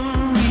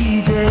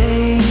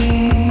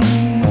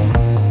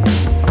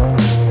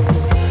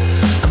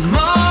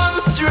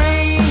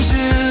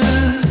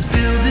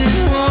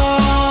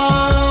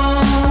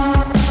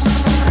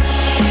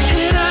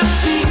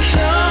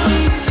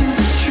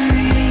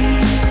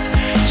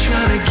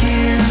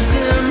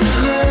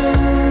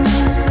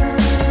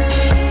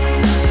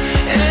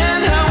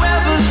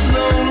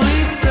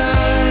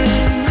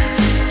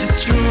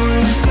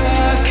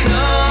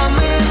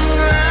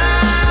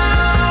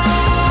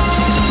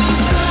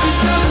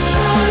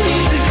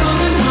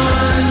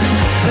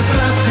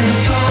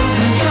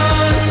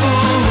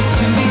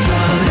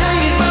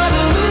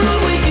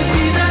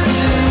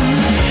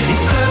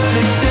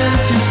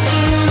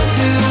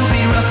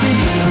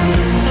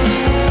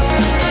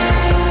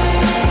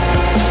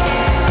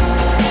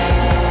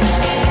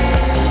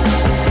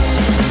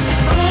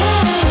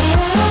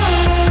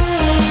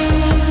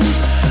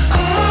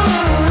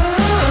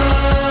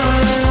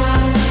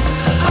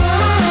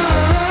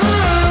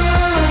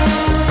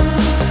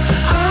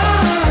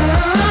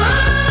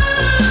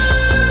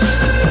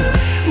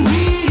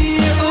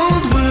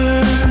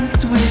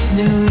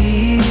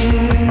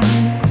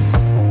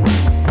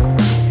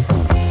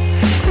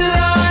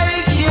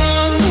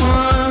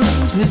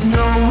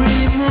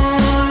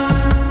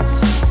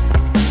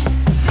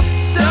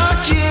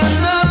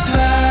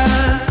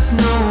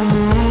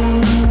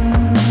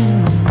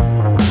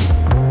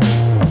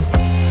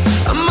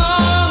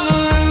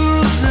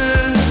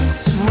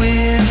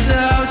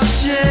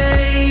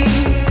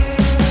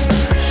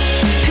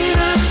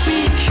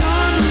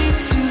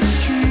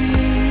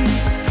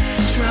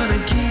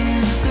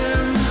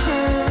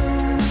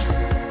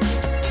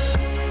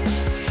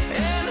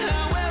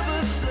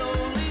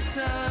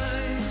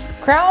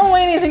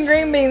 zucchinis and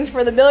green beans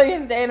for the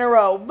billionth day in a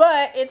row,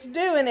 but it's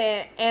doing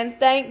it. And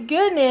thank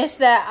goodness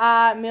that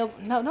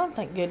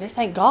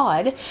thank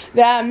God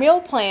that I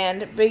meal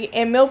planned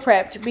and meal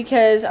prepped,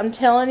 because I'm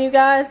telling you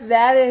guys,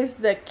 that is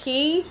the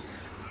key.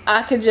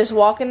 I could just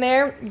walk in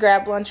there,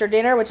 grab lunch or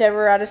dinner,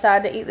 whichever I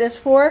decide to eat this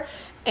for,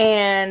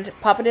 and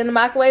pop it in the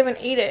microwave and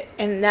eat it.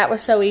 And that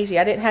was so easy.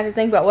 I didn't have to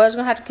think about what I was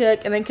going to have to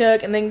cook, and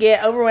then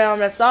get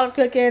overwhelmed at the thought of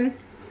cooking.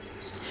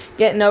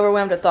 Getting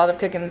overwhelmed at the thought of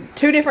cooking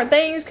 2 different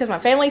things, because my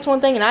family eats one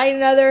thing and I eat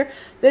another.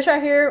 This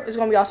right here is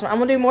going to be awesome. I'm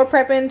going to do more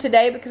prepping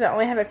today because I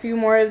only have a few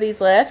more of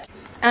these left.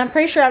 I'm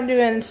pretty sure I'm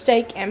doing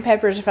steak and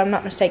peppers, if I'm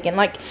not mistaken.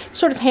 Like,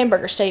 sort of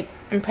hamburger steak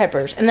and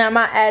peppers. And then I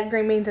might add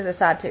green beans as a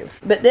side too.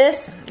 But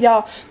this,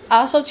 y'all,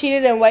 I also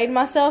cheated and weighed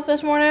myself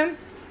this morning.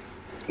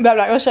 But I'm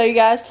not going to show you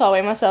guys till I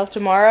weigh myself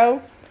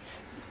tomorrow.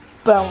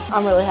 But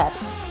I'm really happy.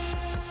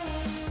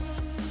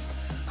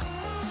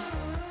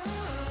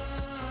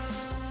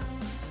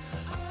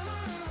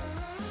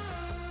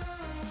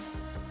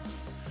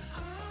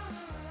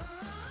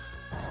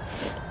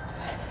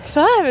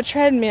 So I have a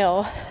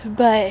treadmill,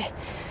 but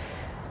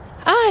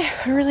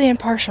I'm really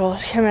impartial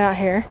to coming out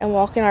here and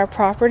walking our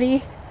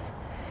property,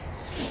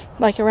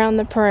 like around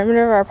the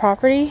perimeter of our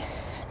property.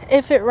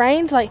 If it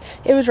rains, like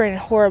it was raining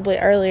horribly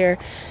earlier,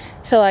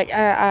 so like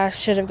I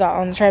should have got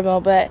on the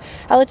treadmill, but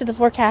I looked at the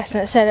forecast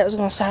and it said it was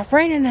going to stop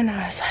raining, and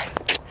I was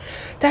like,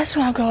 that's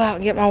when I'll go out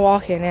and get my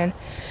walk in. And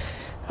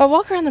I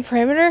walk around the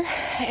perimeter,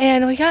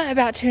 and we got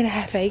about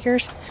 2.5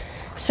 acres.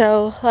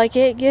 So, like,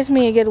 it gives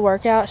me a good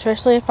workout,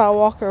 especially if I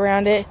walk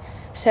around it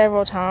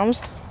several times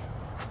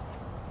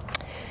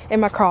in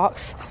my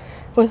Crocs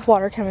with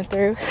water coming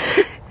through.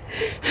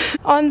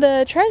 On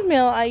the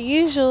treadmill, I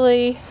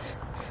usually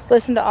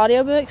listen to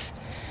audiobooks,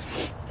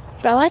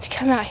 but I like to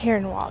come out here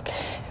and walk,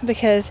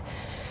 because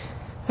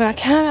when I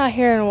come out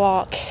here and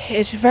walk,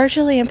 it's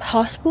virtually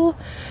impossible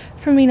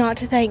for me not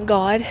to thank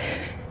God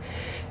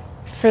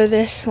for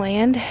this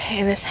land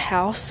and this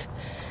house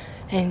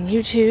and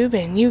YouTube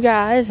and you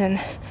guys. And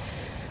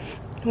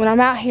when I'm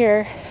out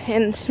here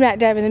and smack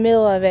dab in the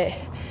middle of it,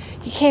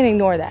 you can't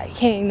ignore that. You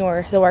can't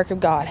ignore the work of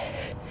God.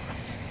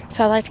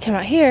 So I like to come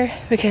out here,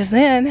 because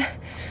then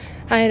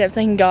I end up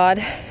thanking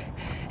God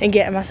and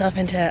getting myself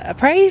into a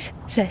praise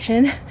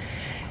session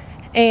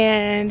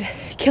and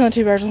killing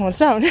 2 birds with 1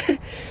 stone.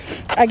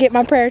 I get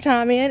my prayer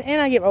time in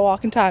and I get my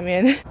walking time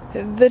in.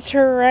 The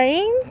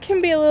terrain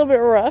can be a little bit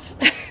rough.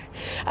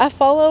 I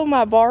follow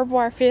my barbed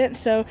wire fence,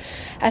 so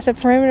at the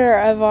perimeter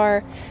of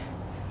our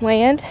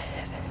land,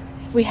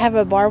 we have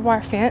a barbed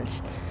wire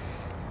fence,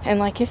 and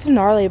like, it's a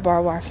gnarly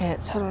barbed wire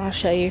fence. Hold on, I'll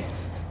show you.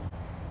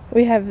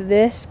 We have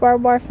this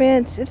barbed wire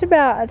fence. It's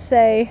about, I'd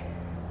say,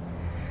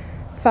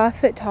 5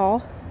 foot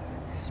tall.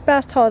 It's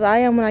about as tall as I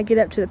am when I get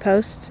up to the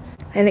posts,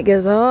 and it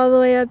goes all the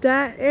way up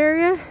that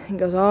area, and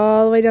goes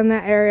all the way down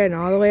that area, and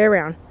all the way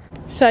around.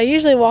 So I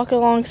usually walk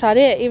alongside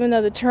it, even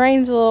though the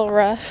terrain's a little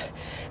rough.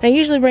 I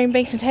usually bring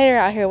Binks and Tater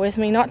out here with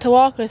me, not to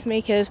walk with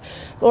me, because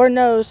Lord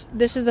knows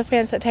this is the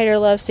fence that Tater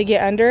loves to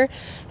get under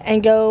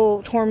and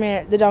go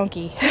torment the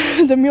donkey,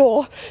 the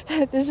mule.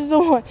 This is the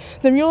one.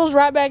 The mule's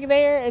right back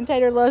there, and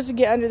Tater loves to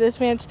get under this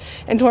fence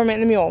and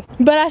torment the mule.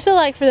 But I still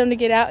like for them to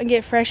get out and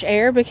get fresh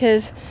air,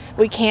 because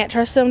we can't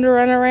trust them to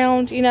run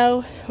around, you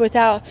know,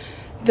 without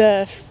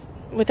a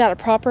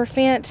proper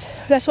fence.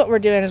 That's what we're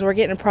doing, is we're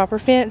getting a proper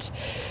fence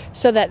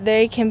so that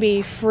they can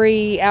be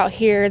free out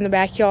here in the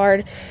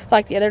backyard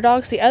like the other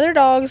dogs. The other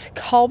dogs'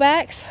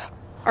 callbacks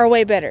are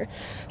way better.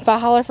 If I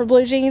holler for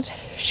Blue Jeans,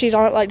 she's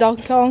on it like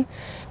Donkey Kong.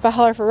 If I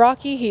holler for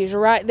Rocky, he's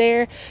right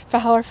there. If I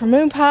holler for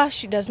Moon Pie,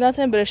 she does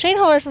nothing. But if Shane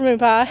hollers for Moon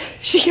Pie,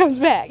 she comes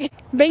back.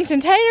 Binks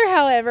and Tater,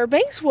 however,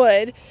 Binks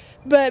would,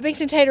 but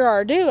Binks and Tater are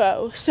a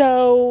duo.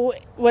 So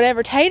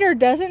whatever Tater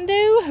doesn't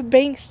do,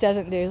 Binks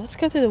doesn't do. Let's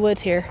go through the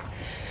woods here.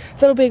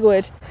 Little big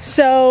woods.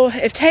 So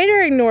if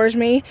Tater ignores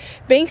me,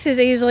 Binks is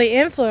easily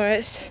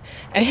influenced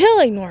and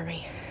he'll ignore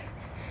me,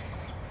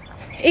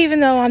 even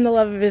though I'm the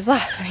love of his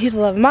life and he's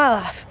the love of my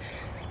life.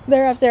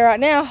 They're up there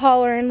right now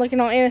hollering, looking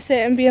all innocent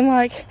and being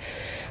like,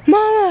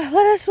 Mama,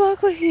 let us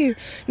walk with you,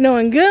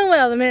 knowing good and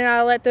well the minute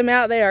I let them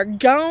out, they are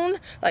gone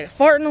like a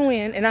fart in the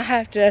wind, and I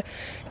have to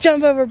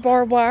jump over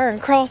barbed wire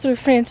and crawl through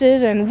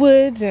fences and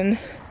woods and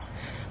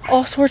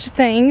all sorts of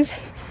things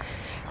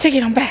to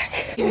get them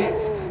back.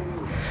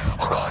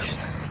 Oh gosh,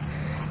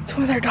 it's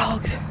one of their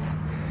dogs.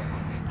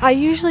 I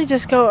usually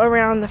just go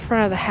around the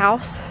front of the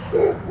house.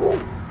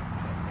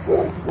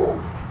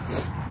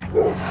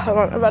 Hold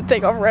on, I'm about to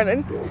take off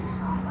running.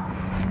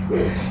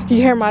 You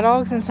hear my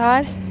dogs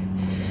inside?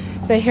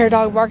 They hear a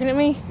dog barking at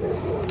me.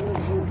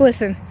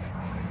 Listen.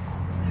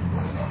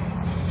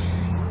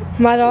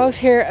 My dogs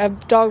hear a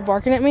dog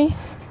barking at me.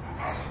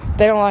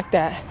 They don't like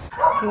that.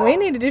 We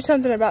need to do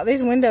something about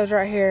these windows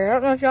right here. I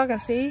don't know if y'all can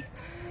see.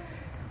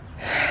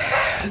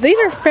 These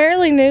are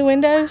fairly new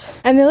windows,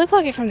 and they look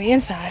like it from the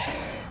inside.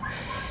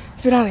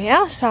 But on the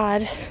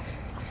outside,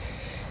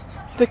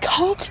 the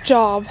caulk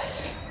job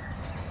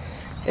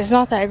is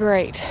not that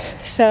great.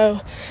 So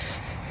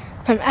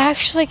I'm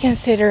actually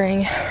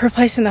considering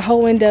replacing the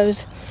whole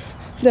windows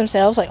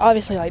themselves. Like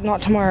obviously like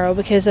not tomorrow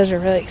because those are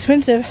really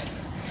expensive.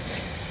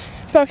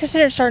 But I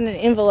considered starting an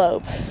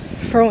envelope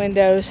for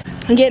windows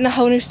and getting a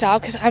whole new style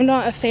because I'm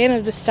not a fan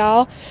of the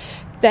style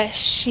that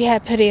she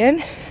had put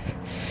in.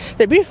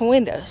 They're beautiful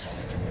windows.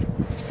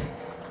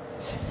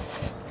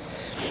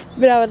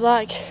 But I would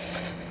like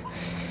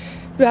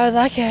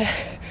I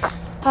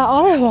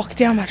ought to walk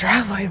down my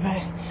driveway,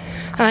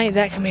 but I ain't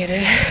that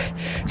committed.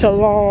 It's a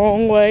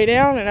long way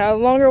down and a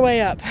longer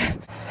way up.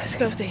 Let's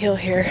go up the hill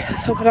here.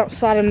 Let's hope I don't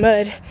slide in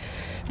mud.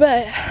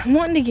 But I'm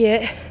wanting to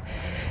get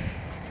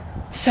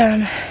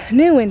some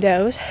new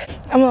windows.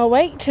 I'm gonna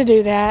wait to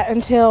do that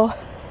until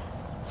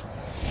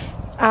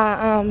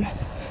I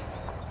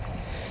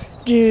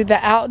do the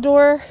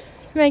outdoor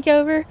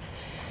makeover,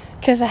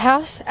 because the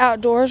house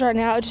outdoors right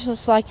now, it just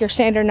looks like your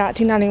standard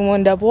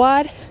 1991 double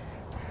wide.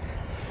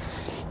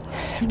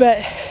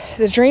 But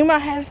the dream I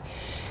have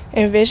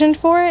envisioned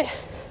for it,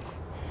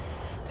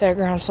 that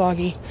ground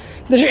soggy,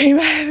 the dream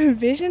I have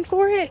envisioned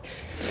for it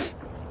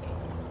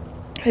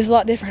is a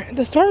lot different.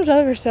 The storm's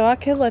over, so I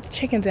could let the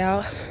chickens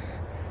out.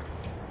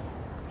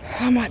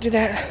 I might do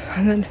that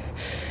on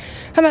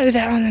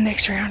the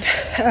next round.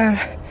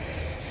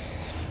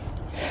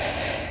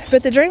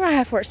 But the dream I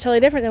have for it's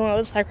totally different than what it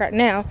looks like right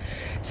now.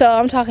 So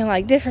I'm talking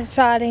like different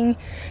siding,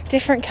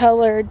 different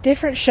color,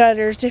 different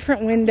shutters,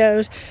 different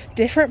windows,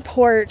 different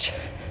porch,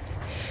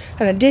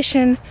 an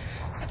addition,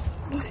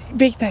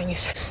 big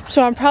things.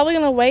 So I'm probably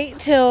gonna wait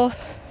till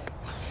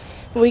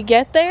we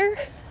get there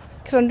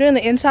because I'm doing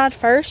the inside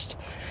first.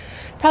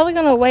 Probably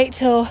gonna wait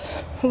till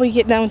we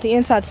get done with the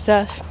inside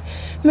stuff,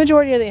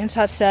 majority of the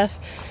inside stuff,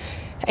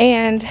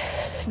 and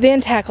then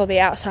tackle the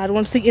outside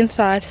once the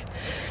inside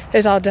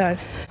is all done.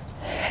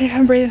 And if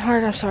I'm breathing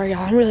hard, I'm sorry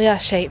y'all, I'm really out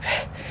of shape.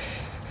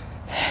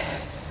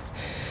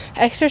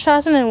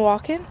 Exercising and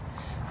walking,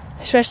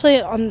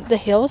 especially on the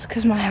hills,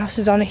 because my house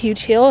is on a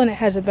huge hill and it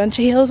has a bunch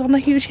of hills on the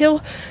huge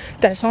hill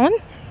that it's on.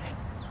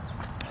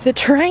 The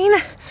terrain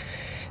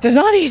is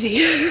not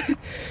easy.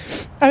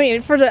 I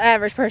mean, for the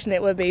average person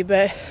it would be,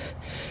 but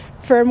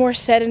for a more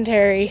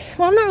sedentary,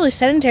 well, I'm not really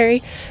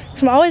sedentary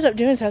because I'm always up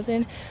doing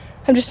something.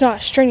 I'm just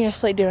not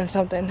strenuously doing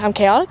something. I'm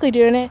chaotically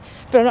doing it,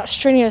 but I'm not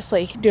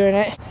strenuously doing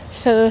it.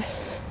 So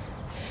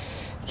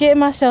getting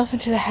myself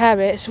into the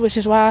habits, which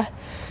is why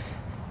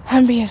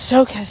I'm being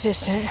so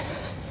consistent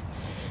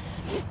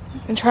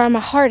and trying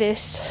my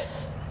hardest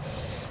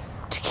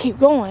to keep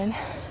going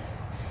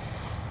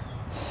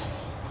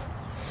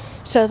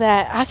so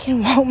that I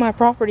can walk my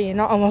property and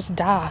not almost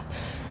die.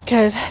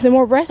 Because the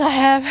more breath I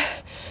have,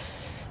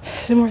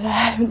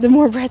 the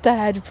more breath I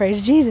had to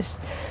praise Jesus.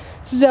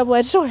 It's a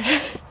double-edged sword.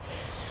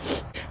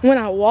 When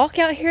I walk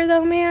out here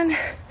though, man,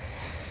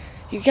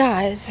 you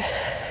guys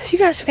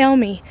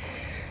found me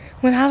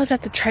when I was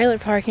at the trailer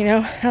park, you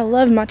know. I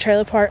love my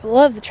trailer park,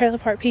 love the trailer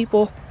park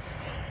people.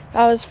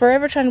 I was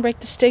forever trying to break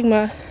the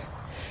stigma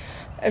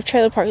of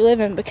trailer park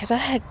living because I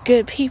had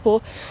good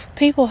people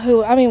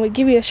who, I mean, would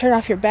give you a shirt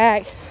off your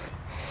back,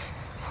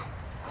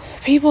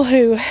 people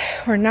who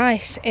were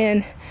nice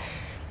and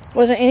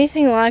wasn't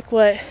anything like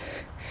what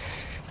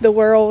the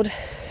world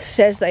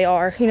says they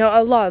are. You know,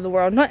 a lot of the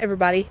world, not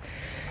everybody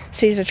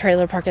sees a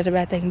trailer park as a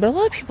bad thing, but a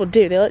lot of people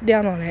do. They look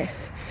down on it.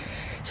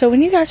 So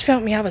when you guys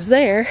felt me, I was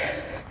there,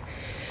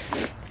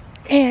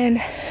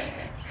 and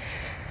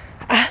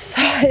I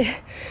thought,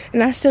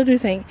 and I still do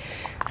think,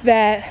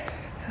 that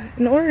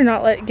in order to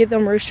not get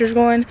them roosters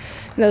going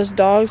and those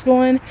dogs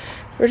going,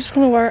 we're just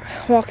going to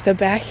walk the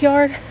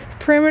backyard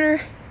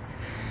perimeter,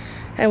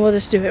 and we'll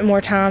just do it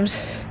more times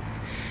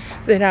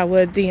than I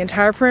would the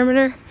entire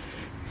perimeter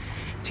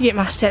to get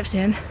my steps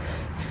in.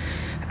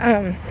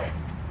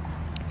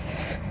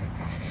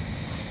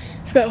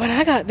 But when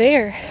I got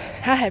there,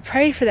 I had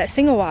prayed for that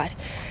single wide.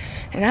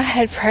 And I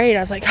had prayed, I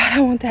was like, God, I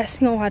want that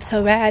single wide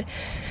so bad.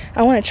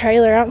 I want a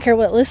trailer, I don't care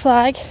what it looks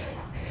like.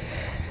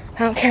 I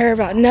don't care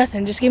about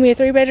nothing. Just give me a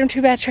 3-bedroom,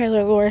 2-bath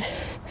trailer, Lord.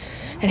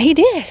 And he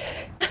did.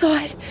 I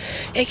thought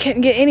it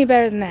couldn't get any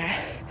better than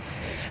that.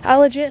 I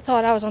legit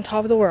thought I was on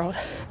top of the world.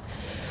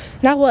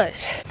 And I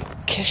was.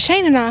 Because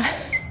Shane and I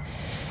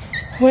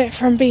went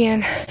from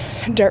being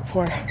dirt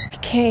poor,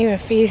 can't even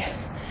feed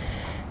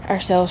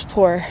ourselves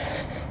poor,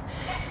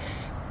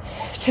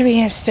 to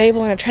being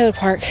stable in a trailer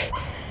park.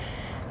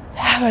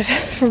 That was,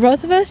 for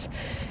both of us,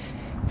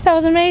 that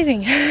was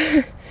amazing.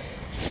 And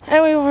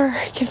we were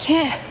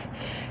content.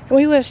 And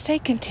we would have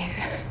stayed content.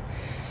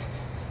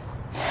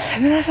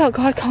 And then I felt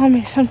God calling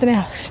me to something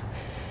else.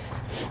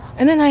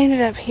 And then I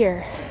ended up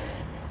here.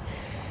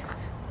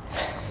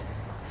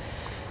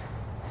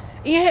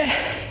 Yeah.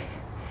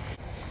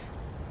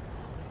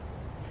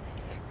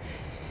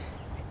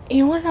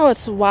 You wanna know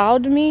what's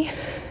wild to me?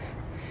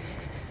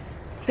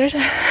 There's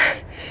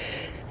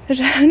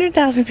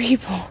 100,000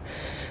 people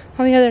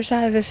on the other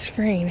side of this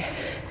screen.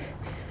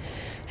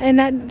 And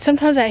that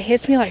sometimes that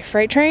hits me like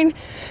freight train.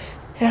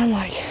 And I'm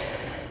like,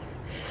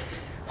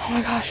 oh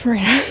my gosh,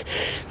 Merina,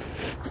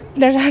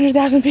 there's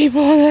 100,000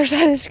 people on the other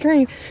side of the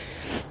screen.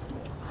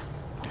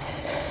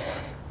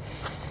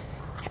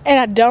 And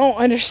I don't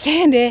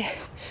understand it.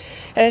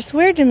 And it's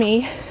weird to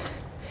me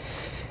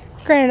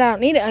Granted, I don't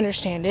need to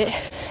understand it,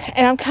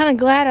 and I'm kind of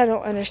glad I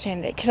don't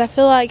understand it, because I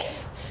feel like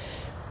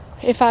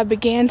if I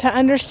began to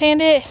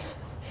understand it,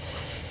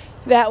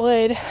 that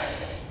would,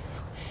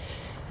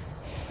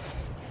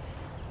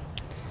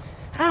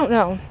 I don't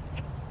know,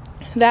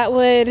 that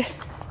would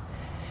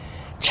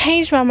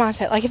change my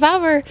mindset. Like if I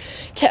were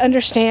to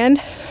understand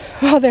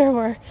while there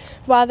were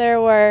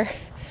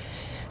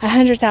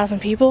 100,000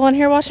 people on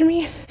here watching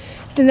me,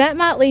 then that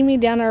might lead me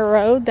down a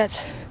road that's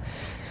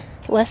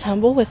less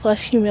humble, with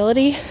less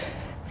humility.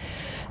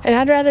 And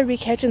I'd rather be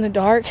kept in the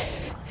dark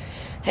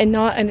and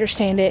not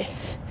understand it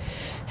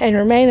and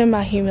remain in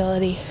my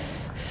humility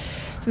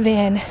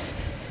than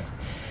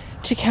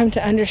to come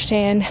to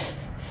understand.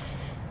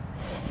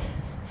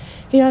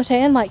 You know what I'm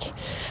saying? Like,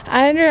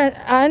 I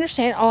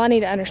understand all I need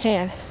to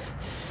understand.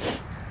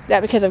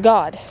 That because of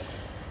God,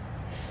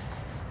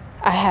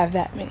 I have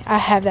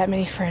that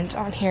many friends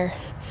on here.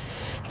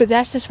 But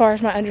that's as far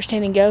as my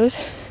understanding goes.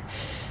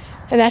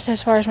 And that's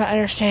as far as my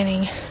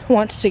understanding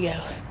wants to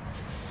go.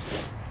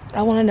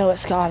 I want to know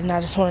it's God, and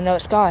I just want to know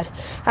it's God.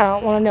 I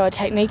don't want to know a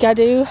technique I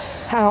do.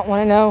 I don't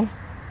want to know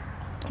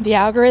the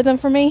algorithm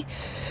for me.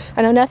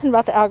 I know nothing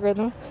about the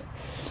algorithm.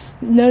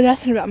 Know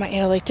nothing about my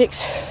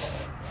analytics.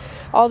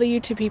 All the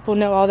YouTube people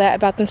know all that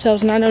about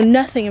themselves, and I know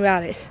nothing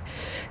about it.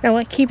 And I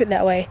want to keep it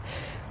that way.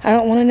 I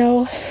don't want to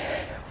know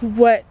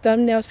what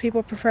thumbnails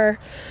people prefer.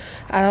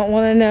 I don't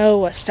want to know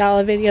what style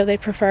of video they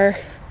prefer.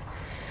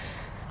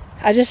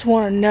 I just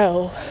want to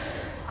know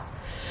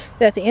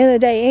that at the end of the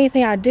day,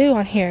 anything I do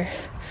on here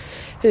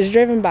is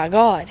driven by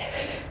God.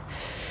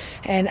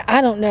 And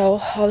I don't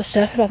know all the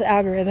stuff about the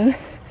algorithm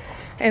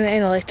and the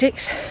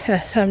analytics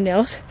and the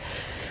thumbnails,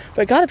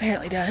 but God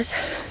apparently does.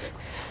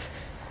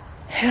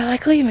 And I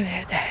like leaving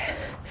it at that,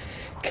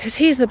 because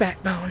He's the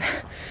backbone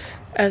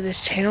of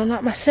this channel,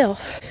 not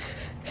myself.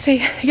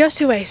 See, it goes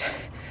two ways.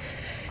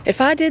 If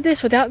I did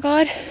this without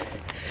God,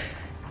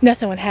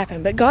 nothing would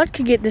happen. But God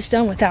could get this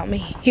done without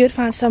me. He would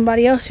find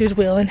somebody else who's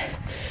willing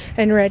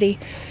and ready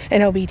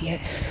and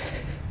obedient.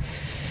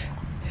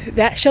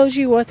 That shows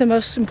you what the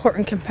most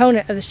important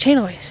component of this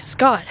channel is. It's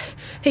God.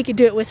 He could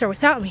do it with or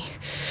without me.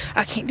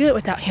 I can't do it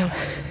without Him.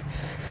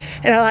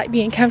 And I like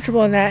being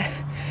comfortable in that.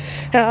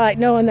 And I like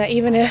knowing that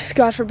even if,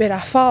 God forbid, I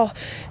fall,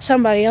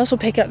 somebody else will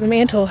pick up the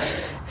mantle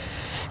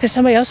and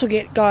somebody else will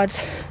get God's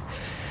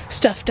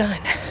stuff done.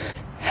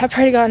 I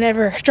pray to God I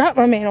never drop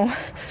my mantle.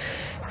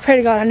 I pray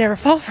to God I never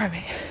fall from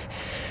it.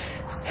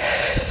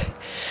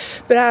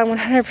 But I'm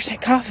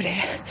 100%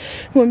 confident,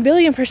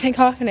 1,000,000,000%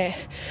 confident,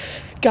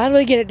 God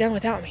will get it done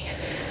without me.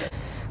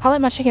 I'll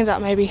let my chickens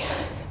out maybe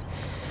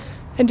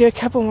and do a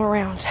couple more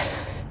rounds.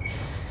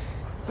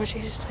 Lord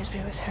Jesus, please be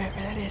with whoever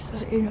that is.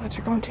 Those emails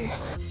are going to.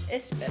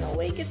 It's been a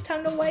week. It's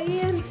time to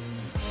weigh in.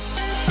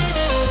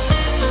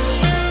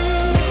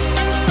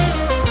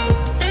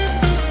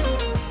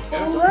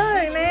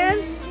 Look,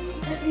 man.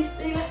 Let me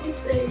see.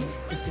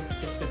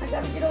 I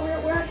gotta get over here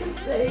where I can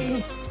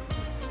see.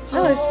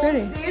 Oh, it's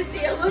pretty.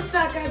 Sissy, it looks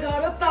like I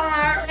got a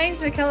fire. Change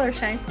the color,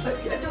 Shane.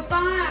 There's a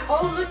fire.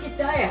 Oh, look at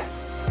that.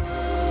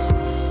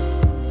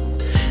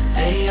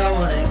 They all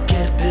wanna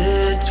get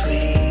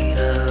between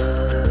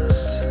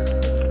us.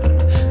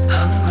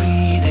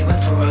 Hungry, they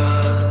went for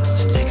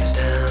us to take us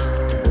down.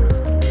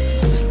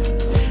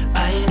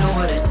 I know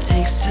what it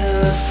takes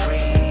to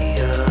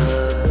free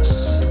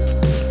us.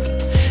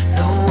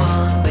 No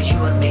one but you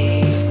and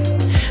me.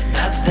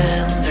 Not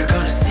them, they're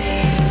gonna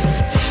see.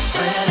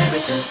 When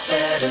everything's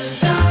said and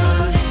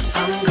done,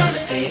 I'm gonna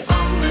stay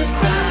on the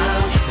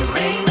ground. There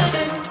ain't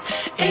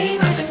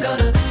nothing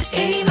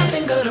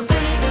gonna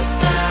bring us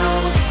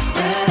down.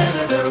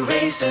 Whenever the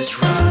race is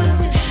run,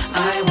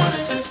 I want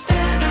us to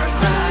stand our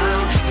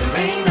ground. There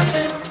ain't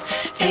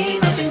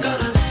nothing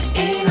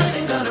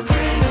gonna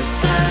bring us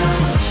down.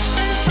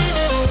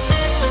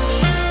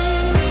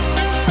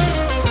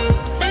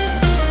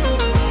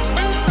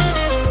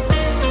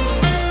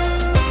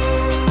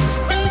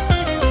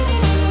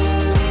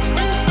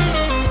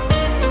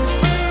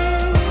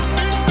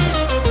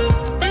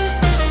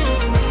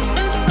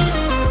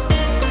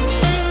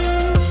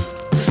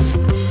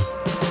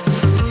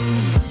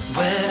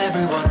 When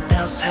everyone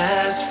else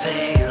has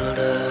failed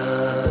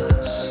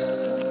us,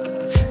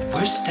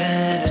 we're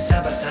standing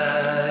side by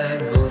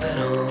side, moving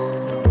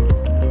on.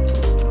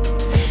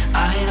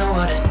 I know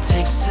what it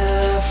takes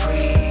to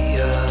free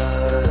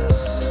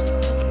us.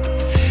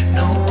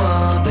 No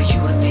one but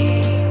you and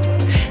me.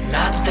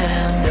 Not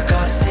them, they're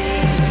gonna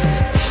see.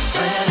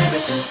 When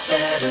everything's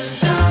said and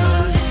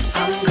done,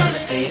 I'm gonna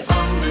stay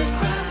on the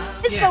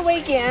ground. It's the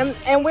weekend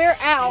and we're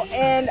out,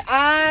 and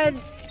I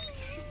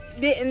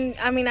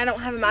don't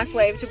have a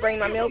microwave to bring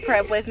my meal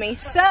prep with me.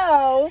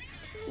 So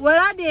what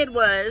I did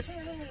was,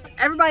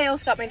 everybody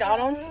else got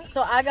McDonald's,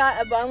 so I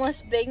got a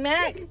bunless Big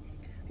Mac.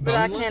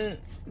 But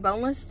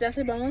boneless? Did I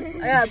say boneless? I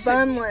got a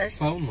bunless.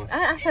 Boneless.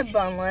 I said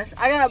bunless.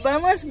 I got a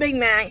bunless Big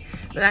Mac,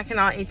 but I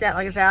cannot eat that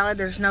like a salad.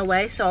 There's no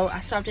way. So I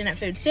stopped in at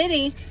Food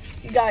City,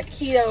 got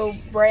keto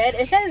bread.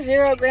 It says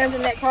 0 grams of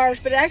net carbs,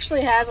 but it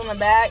actually has on the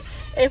back,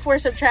 if we're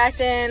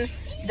subtracting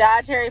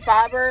dietary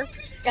fiber,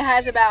 It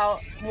has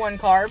about 1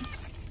 carb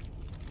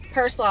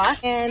per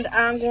slice, and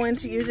I'm going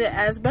to use it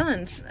as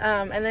buns.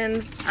 And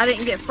then I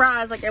didn't get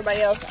fries like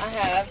everybody else. I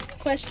have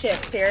Quest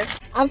chips here.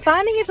 I'm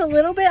finding it's a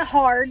little bit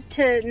hard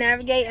to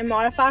navigate and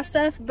modify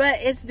stuff, but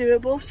it's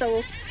doable,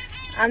 so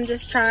I'm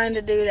just trying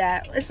to do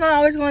that. It's not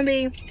always going to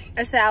be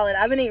a salad.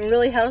 I've been eating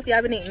really healthy.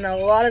 I've been eating a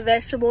lot of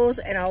vegetables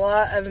and a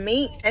lot of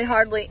meat and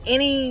hardly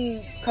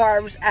any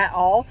carbs at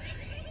all.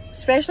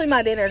 Especially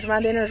my dinners.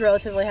 My dinners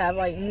relatively have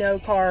like no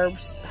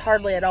carbs,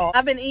 hardly at all.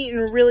 I've been eating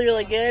really,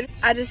 really good.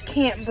 I just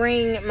can't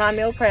bring my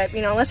meal prep,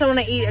 you know, unless I want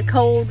to eat a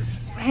cold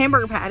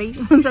hamburger patty,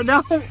 which I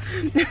don't.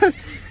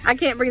 I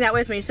can't bring that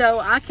with me. So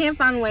I can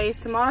find ways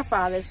to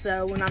modify this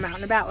though when I'm out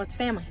and about with the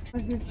family.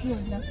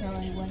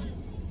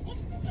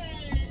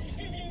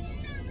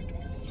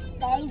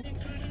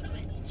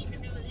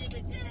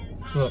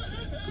 Look,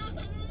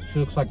 she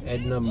looks like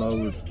Edna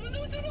Mode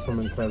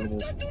from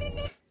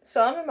Incredibles.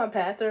 So I'm in my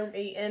bathroom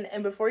eating,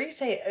 and before you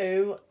say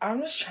ooh,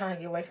 I'm just trying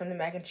to get away from the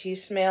mac and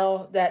cheese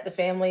smell that the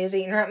family is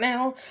eating right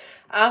now.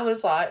 I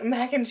was like,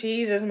 mac and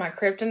cheese is my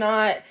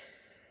kryptonite.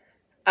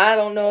 I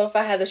don't know if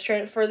I have the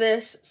strength for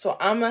this, so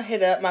I'm going to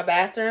hit up my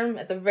bathroom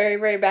at the very,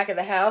 very back of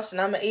the house, and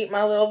I'm going to eat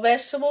my little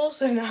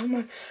vegetables, and I'm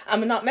going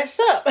to not mess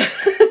up.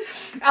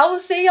 I will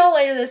see y'all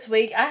later this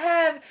week.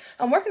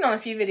 I'm working on a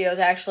few videos,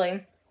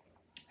 actually.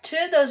 2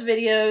 of those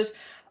videos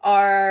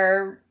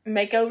are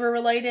makeover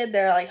related.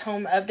 They're like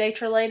home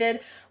update related.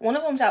 One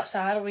of them's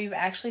outside. We've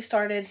actually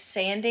started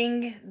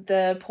sanding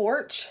the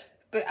porch,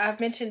 but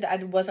I've mentioned I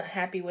wasn't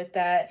happy with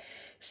that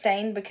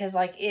stain because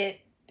like I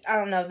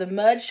don't know, the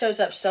mud shows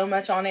up so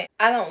much on it.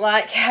 I don't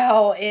like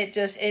how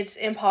it's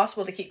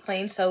impossible to keep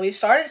clean. So we've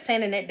started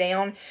sanding it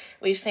down.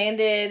 We've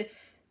sanded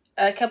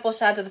a couple of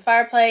sides of the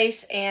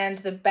fireplace and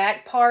the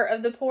back part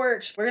of the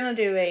porch. We're going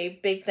to do a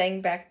big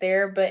thing back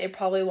there, but it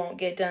probably won't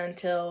get done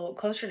until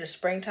closer to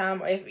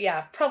springtime.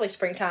 Yeah, probably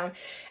springtime.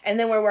 And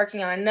then we're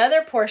working on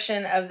another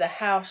portion of the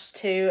house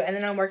too. And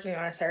then I'm working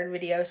on a 3rd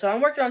video. So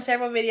I'm working on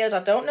several videos. I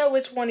don't know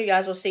which one you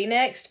guys will see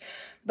next,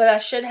 but I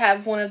should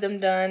have one of them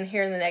done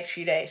here in the next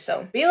few days.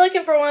 So be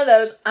looking for one of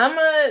those. I'm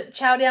going to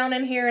chow down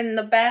in here in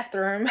the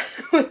bathroom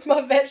with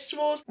my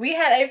vegetables. We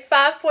had a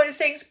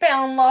 5.6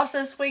 pound loss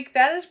this week.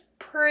 That is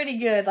pretty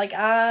good. Like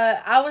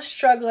I was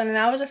struggling and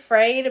I was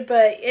afraid,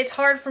 but it's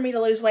hard for me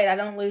to lose weight. I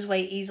don't lose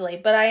weight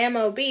easily, but I am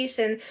obese,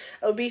 and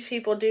obese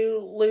people do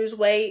lose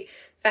weight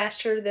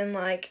faster than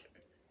like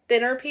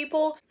thinner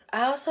people.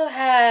 I also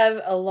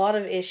have a lot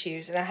of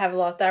issues, and I have a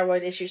lot of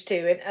thyroid issues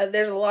too, and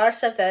there's a lot of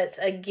stuff that's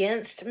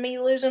against me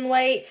losing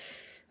weight,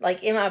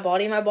 like in my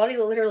body. My body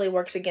literally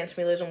works against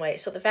me losing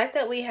weight. So the fact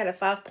that we had a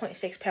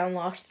 5.6 pound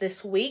loss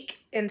this week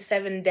in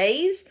 7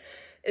 days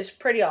is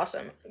pretty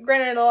awesome.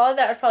 Granted, a lot of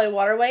that was probably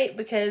water weight,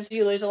 because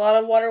you lose a lot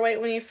of water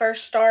weight when you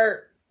first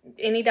start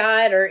any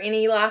diet or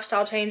any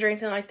lifestyle change or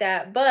anything like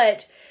that,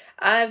 but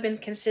I've been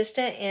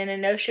consistent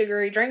in no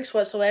sugary drinks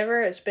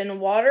whatsoever. It's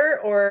been water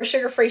or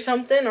sugar-free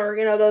something, or,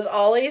 you know, those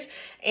ollies.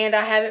 And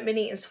I haven't been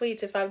eating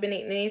sweets. If I've been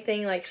eating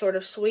anything like sort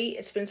of sweet,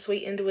 it's been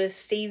sweetened with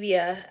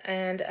stevia.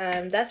 And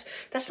that's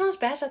not as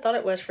bad as I thought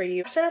it was for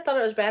you. I said I thought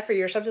it was bad for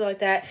you or something like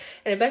that.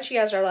 And a bunch of you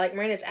guys are like,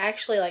 Marina, it's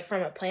actually like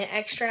from a plant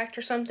extract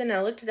or something. And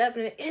I looked it up,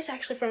 and it is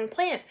actually from a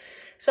plant.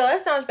 So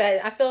that's not as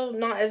bad. I feel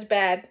not as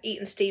bad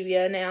eating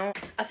stevia now.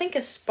 I think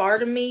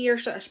aspartame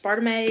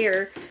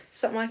or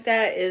something like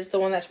that is the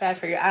one that's bad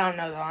for you. I don't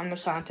know though. I'm no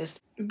scientist.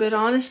 But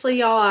honestly,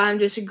 y'all, I'm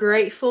just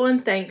grateful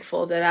and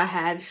thankful that I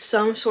had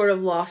some sort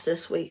of loss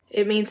this week.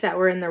 It means that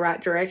we're in the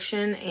right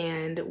direction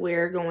and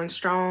we're going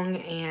strong,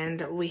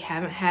 and we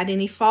haven't had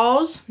any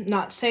falls.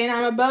 Not saying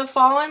I'm above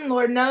falling.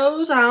 Lord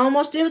knows I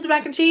almost did with the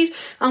mac and cheese.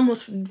 I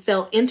almost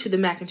fell into the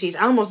mac and cheese.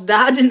 I almost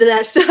dived into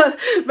that stuff,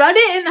 but I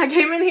didn't. I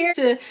came in here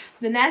to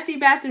the nasty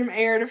bathroom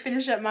air to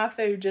finish up my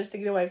food just to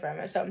get away from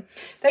it. So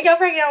thank y'all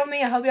for hanging out with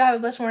me. I hope y'all have a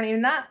blessed morning. If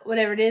not,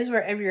 whatever it is,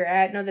 wherever you're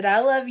at, know that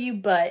I love you,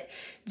 but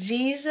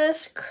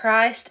Jesus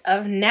Christ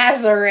of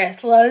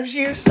Nazareth loves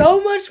you so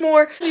much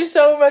more.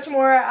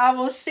 I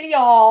will see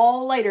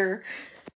y'all later.